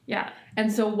 Yeah.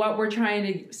 And so what we're trying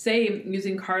to say,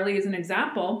 using Carly as an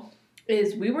example,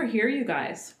 is we were here, you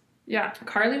guys. Yeah.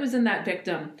 Carly was in that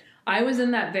victim. I was in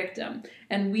that victim,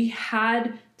 and we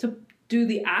had to do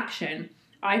the action.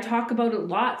 I talk about it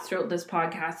lots throughout this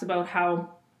podcast about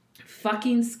how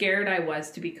fucking scared I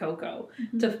was to be Coco,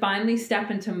 to finally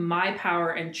step into my power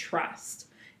and trust,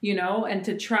 and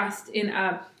to trust in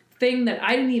a thing that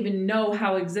I didn't even know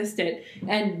how existed.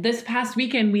 And this past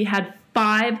weekend, we had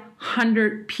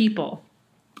 500 people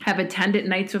have attended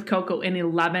Nights with Coco in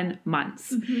 11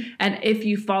 months. Mm-hmm. And if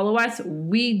you follow us,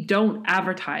 we don't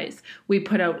advertise. We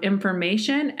put out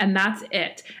information and that's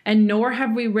it. And nor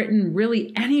have we written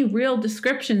really any real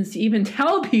descriptions to even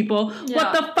tell people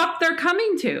what the fuck they're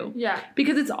coming to. Yeah.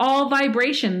 Because it's all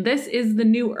vibration. This is the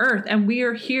new earth and we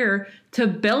are here to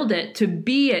build it, to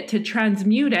be it, to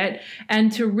transmute it,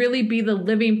 and to really be the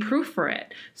living proof for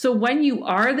it. So when you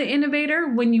are the innovator,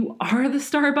 when you are the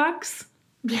Starbucks,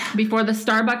 before the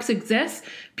Starbucks exists,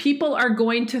 people are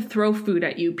going to throw food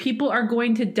at you. People are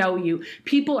going to doubt you.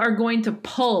 People are going to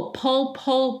pull,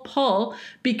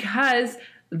 because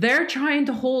they're trying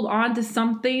to hold on to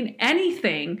something,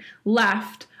 anything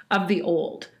left of the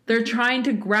old. They're trying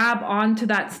to grab onto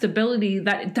that stability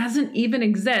that doesn't even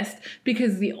exist,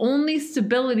 because the only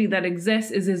stability that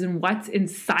exists is in what's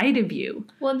inside of you.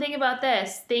 Well, think about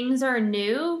this. Things are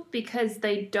new because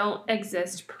they don't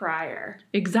exist prior.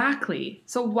 Exactly.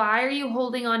 So why are you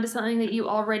holding on to something that you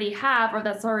already have or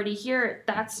that's already here?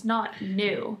 That's not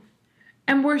new.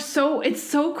 And it's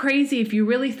so crazy if you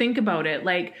really think about it.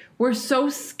 Like, we're so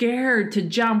scared to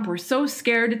jump. We're so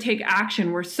scared to take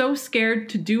action. We're so scared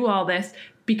to do all this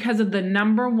because of the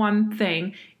number one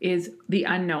thing is the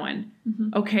unknown.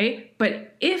 Mm-hmm. Okay?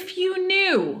 But if you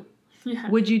knew,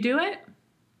 would you do it?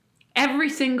 Every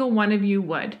single one of you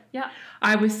would. Yeah.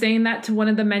 I was saying that to one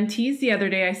of the mentees the other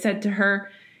day. I said to her,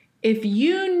 if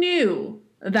you knew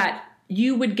that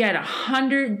you would get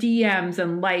 100 DMs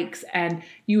and likes and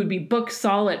you would be booked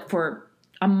solid for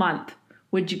a month,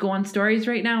 would you go on stories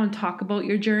right now and talk about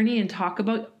your journey and talk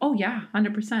about, oh yeah,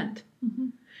 100%. Mm-hmm.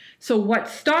 So what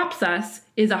stops us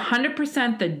is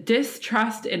 100% the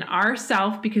distrust in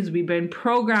ourselves, because we've been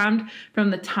programmed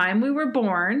from the time we were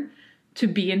born to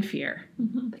be in fear.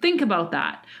 Mm-hmm. Think about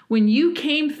that. When you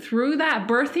came through that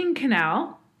birthing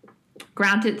canal,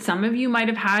 granted, some of you might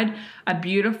have had a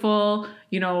beautiful,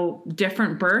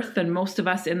 different birth than most of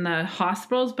us in the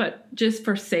hospitals, but just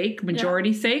for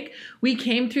majority sake, we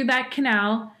came through that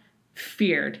canal,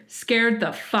 scared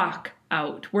the fuck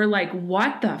out. We're like,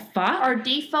 what the fuck? Our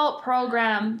default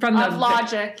program of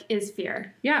logic is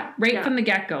fear. Yeah, from the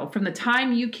get-go. From the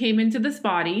time you came into this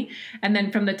body, and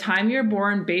then from the time you're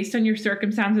born, based on your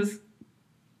circumstances,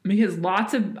 because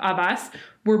lots of us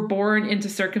were born into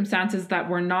circumstances that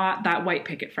were not that white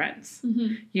picket friends.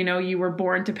 Mm-hmm. You were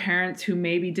born to parents who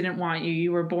maybe didn't want you.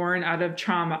 You were born out of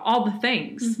trauma, all the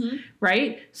things, mm-hmm.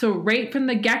 right? So right from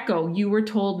the get-go, you were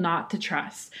told not to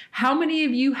trust. How many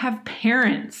of you have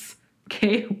parents,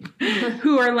 okay,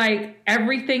 who are like,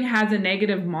 everything has a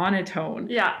negative monotone?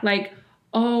 Yeah. Like,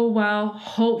 oh, well,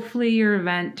 hopefully your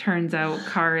event turns out,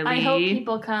 Carly. I hope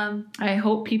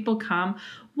people come.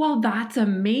 Well, that's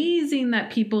amazing that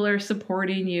people are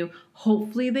supporting you.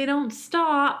 Hopefully they don't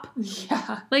stop.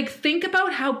 Yeah. Like, think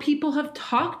about how people have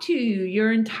talked to you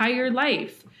your entire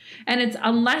life. And it's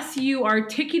unless you are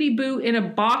tickety-boo in a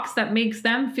box that makes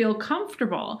them feel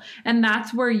comfortable. And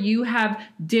that's where you have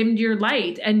dimmed your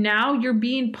light. And now you're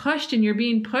being pushed and you're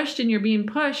being pushed and you're being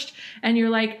pushed. And you're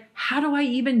like, how do I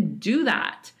even do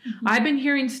that? Mm-hmm. I've been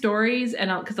hearing stories,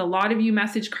 and because a lot of you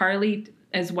message Carly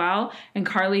as well, and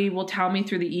Carly will tell me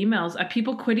through the emails of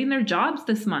people quitting their jobs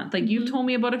this month. Like, mm-hmm. you've told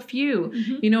me about a few,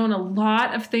 mm-hmm. And a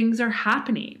lot of things are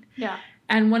happening. Yeah.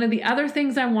 And one of the other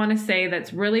things I want to say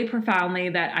that's really profoundly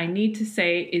that I need to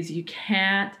say is you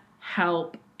can't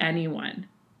help anyone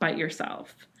but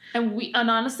yourself. And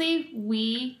honestly,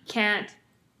 we can't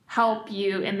help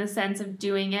you in the sense of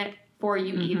doing it for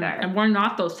you mm-hmm. either. And we're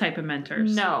not those type of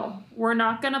mentors. No, we're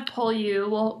not going to pull you.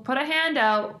 We'll put a hand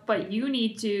out, but you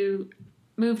need to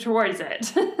move towards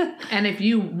it. And if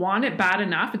you want it bad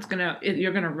enough,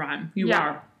 you're going to run. You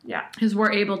are. Yeah. Because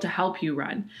we're able to help you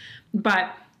run.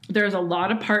 But there's a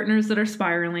lot of partners that are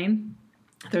spiraling.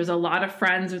 There's a lot of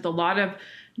friends. There's a lot of,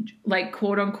 like,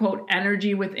 quote unquote,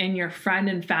 energy within your friend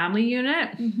and family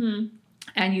unit. Mm-hmm.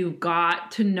 And you've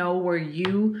got to know where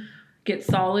you get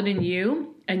solid in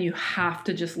you, and you have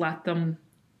to just let them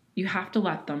be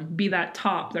that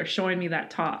top. They're showing me that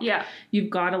top. Yeah. You've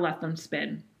got to let them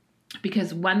spin.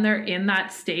 Because when they're in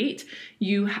that state,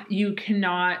 you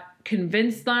cannot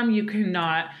convince them. You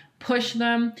cannot push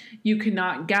them. You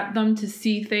cannot get them to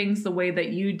see things the way that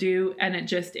you do. And it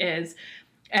just is.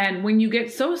 And when you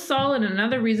get so solid,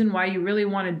 another reason why you really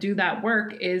want to do that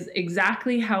work is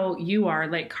exactly how you are.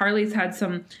 Like, Carly's had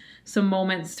some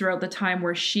moments throughout the time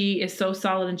where she is so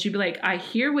solid, and she'd be like, I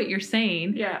hear what you're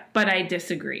saying, but I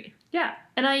disagree. Yeah.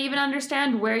 And I even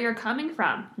understand where you're coming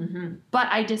from, mm-hmm. but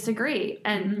I disagree.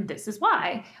 And mm-hmm. this is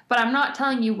why. But I'm not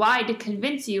telling you why to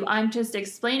convince you. I'm just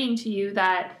explaining to you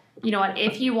that, you know what,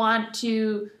 if you want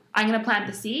to, I'm going to plant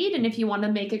the seed. And if you want to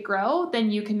make it grow,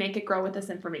 then you can make it grow with this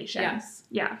information. Yes.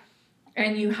 Yeah.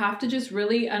 And you have to just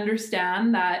really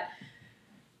understand that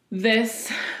this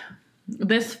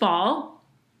fall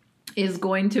is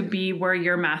going to be where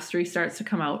your mastery starts to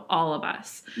come out, all of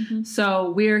us. Mm-hmm. So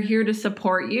we're here to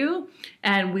support you,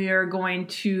 and we are going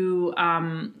to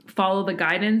follow the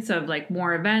guidance of, like,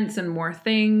 more events and more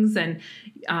things. And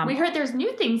we heard there's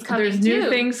new things coming. There's new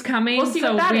things coming. We'll see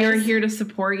so what that we is. are here to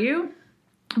support you.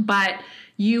 But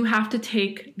you have to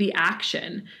take the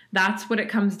action. That's what it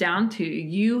comes down to.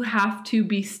 You have to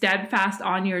be steadfast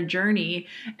on your journey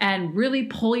and really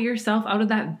pull yourself out of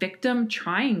that victim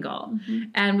triangle.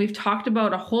 And we've talked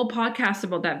about a whole podcast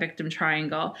about that victim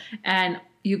triangle. And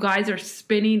you guys are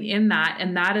spinning in that.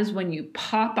 And that is when you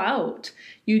pop out.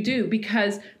 You do,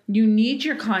 because you need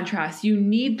your contrast. You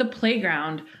need the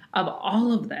playground of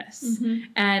all of this.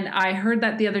 And I heard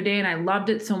that the other day and I loved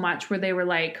it so much, where they were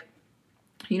like,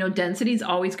 you know, density is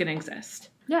always going to exist.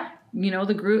 Yeah. You know,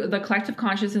 the collective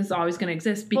consciousness is always going to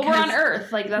exist because we're on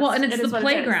Earth. Like, that's, and it's the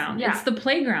playground. It's the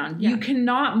playground. You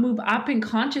cannot move up in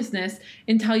consciousness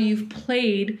until you've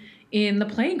played in the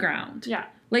playground. Yeah.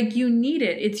 Like, you need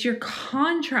it. It's your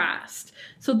contrast.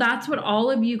 So that's what all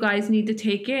of you guys need to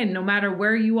take in. No matter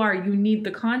where you are, you need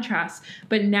the contrast.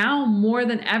 But now more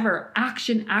than ever,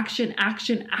 action, action,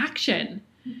 action, action.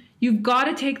 You've got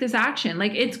to take this action.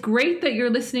 Like, it's great that you're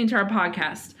listening to our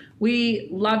podcast. We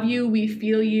love you, we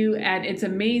feel you, and it's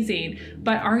amazing.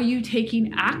 But are you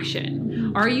taking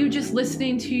action? Are you just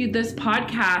listening to this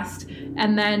podcast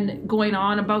and then going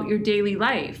on about your daily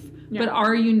life? Yeah. But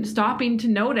are you stopping to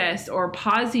notice or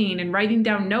pausing and writing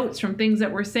down notes from things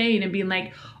that we're saying and being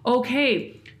like,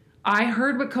 okay, I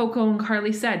heard what Coco and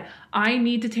Carly said. I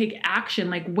need to take action.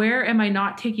 Like, where am I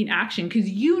not taking action? Because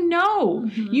you know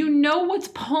what's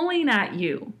pulling at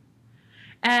you.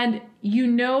 And you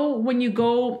know when you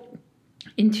go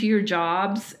into your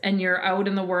jobs and you're out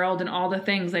in the world and all the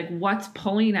things, like, what's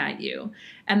pulling at you.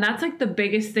 And that's like the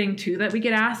biggest thing too, that we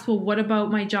get asked, well, what about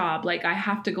my job? Like, I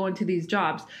have to go into these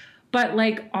jobs. But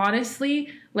like, honestly,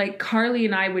 like, Carly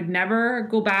and I would never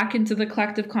go back into the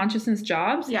collective consciousness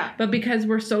jobs. Yeah. But because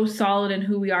we're so solid in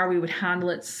who we are, we would handle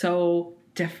it so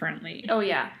differently. Oh,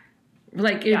 yeah.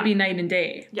 Like, it'd be night and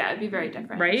day. Yeah, it'd be very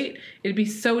different. Right? It'd be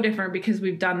so different because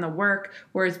we've done the work,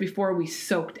 whereas before we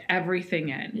soaked everything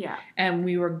in. Yeah. And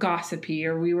we were gossipy,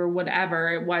 or we were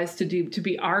whatever it was to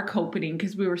be our coping,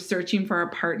 because we were searching for our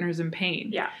partners in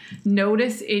pain. Yeah.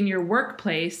 Notice in your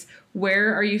workplace,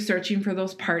 where are you searching for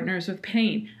those partners with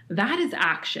pain? That is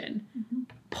action.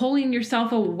 Pulling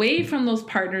yourself away from those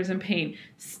partners in pain,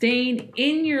 staying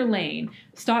in your lane.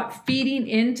 Stop feeding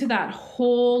into that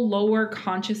whole lower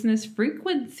consciousness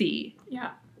frequency.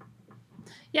 Yeah.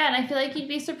 Yeah, and I feel like you'd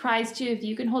be surprised too, if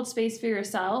you can hold space for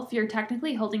yourself, you're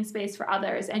technically holding space for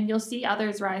others, and you'll see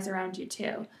others rise around you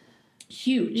too.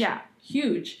 Huge. Yeah.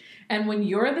 Huge. And when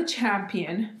you're the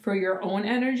champion for your own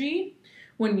energy,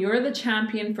 when you're the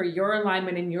champion for your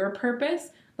alignment and your purpose,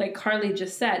 like Carly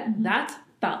just said, that's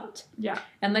felt. Yeah.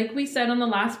 And like we said on the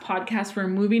last podcast, we're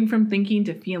moving from thinking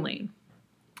to feeling.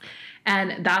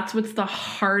 And that's what's the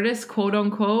hardest, quote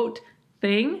unquote,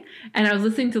 thing. And I was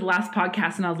listening to the last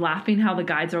podcast and I was laughing how the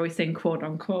guides are always saying quote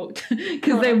unquote,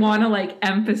 because they want to like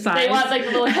emphasize. They want like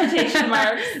the little quotation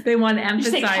marks. They want to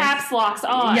emphasize. You say caps locks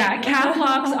on. Yeah, cap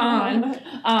locks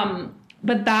on.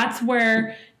 But that's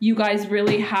where you guys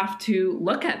really have to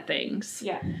look at things.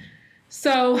 Yeah.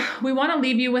 So we want to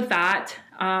leave you with that.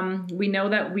 We know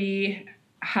that we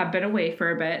have been away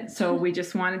for a bit, so we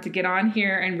just wanted to get on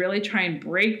here and really try and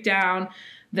break down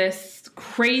this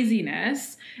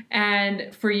craziness.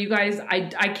 And for you guys,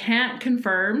 I can't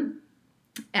confirm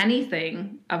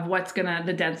anything of what's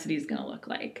the density is gonna look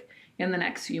like in the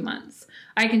next few months.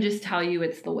 I can just tell you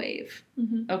it's the wave,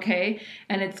 okay?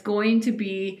 And it's going to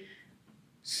be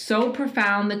so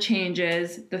profound, the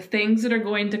changes, the things that are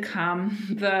going to come,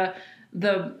 the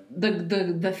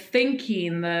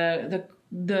thinking,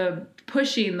 the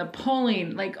pushing, the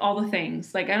pulling, like all the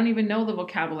things. Like, I don't even know the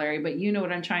vocabulary, but you know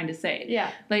what I'm trying to say.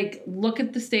 Yeah. Like, look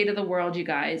at the state of the world, you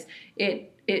guys.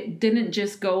 It didn't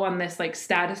just go on this like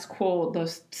status quo,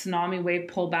 those tsunami wave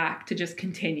pullback to just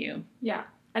continue. Yeah.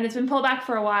 And it's been pulled back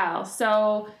for a while.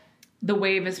 So the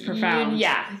wave is profound.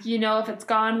 You know, if it's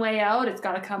gone way out, it's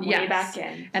got to come way back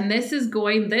in. And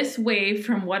this wave,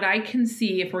 from what I can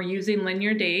see, if we're using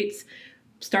linear dates,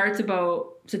 starts about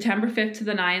September 5th to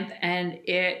the 9th, and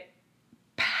it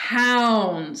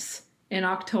pounds in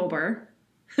October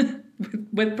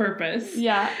with purpose.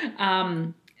 Yeah.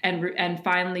 And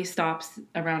finally stops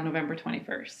around November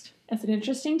 21st. It's an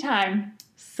interesting time.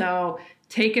 So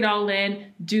take it all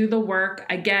in, do the work.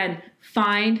 Again,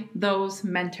 find those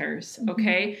mentors,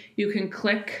 okay? You can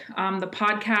click the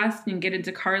podcast and get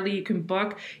into Carly. You can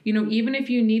book, even if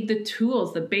you need the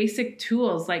tools, the basic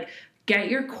tools, like get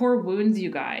your core wounds, you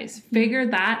guys. Figure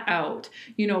that out.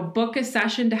 Book a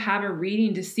session to have a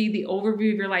reading to see the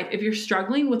overview of your life. If you're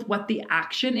struggling with what the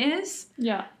action is,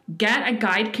 get a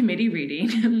guide committee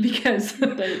reading because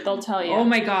they'll tell you. Oh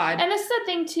my God. And this is the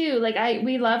thing too, like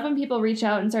we love when people reach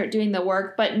out and start doing the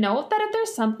work, but note that if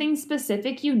there's something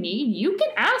specific you need, you can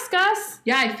ask us.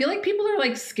 Yeah, I feel like people are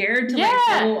like scared to like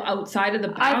go outside of the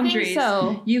boundaries. I think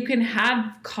so. You can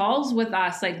have calls with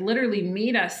us, like literally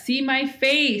meet us, see my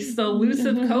face, the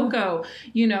elusive Coco,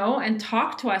 you know, and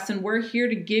talk to us, and we're here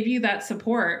to give you that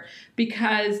support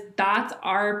because that's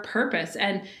our purpose.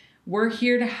 And we're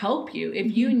here to help you.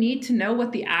 If you need to know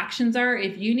what the actions are,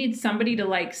 if you need somebody to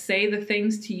like say the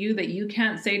things to you that you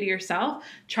can't say to yourself,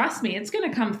 trust me, it's going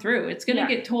to come through. It's going to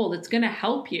get told. It's going to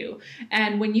help you.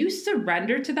 And when you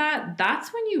surrender to that,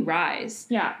 that's when you rise.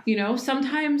 Yeah. You know,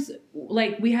 sometimes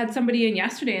like we had somebody in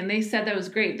yesterday and they said that was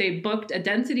great. They booked a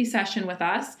density session with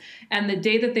us. And the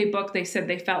day that they booked, they said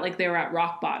they felt like they were at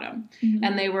rock bottom.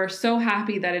 And they were so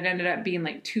happy that it ended up being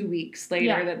like 2 weeks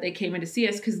later that they came in to see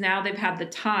us, because now they've had the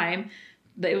time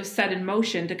that it was set in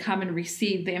motion to come and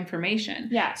receive the information.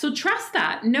 Yeah. So trust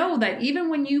that. Know that even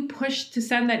when you push to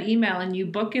send that email and you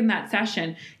book in that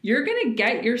session, you're going to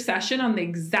get your session on the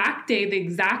exact day, the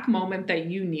exact moment that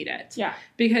you need it. Yeah.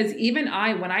 Because even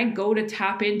when I go to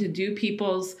tap in to do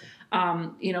people's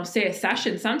you know, say a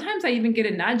session, sometimes I even get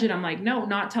a nudge and I'm like, no,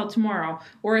 not till tomorrow.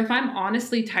 Or if I'm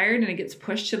honestly tired and it gets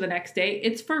pushed to the next day,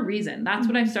 it's for a reason. That's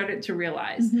what I've started to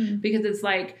realize, because it's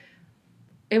like,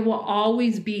 it will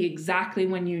always be exactly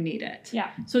when you need it. Yeah.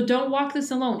 So don't walk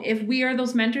this alone. If we are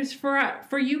those mentors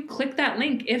for you, click that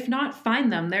link. If not,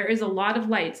 find them. There is a lot of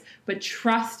lights, but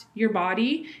trust your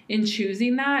body in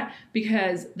choosing that,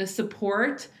 because the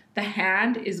support, the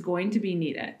hand is going to be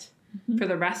needed for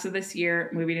the rest of this year,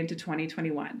 moving into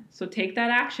 2021. So take that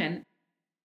action.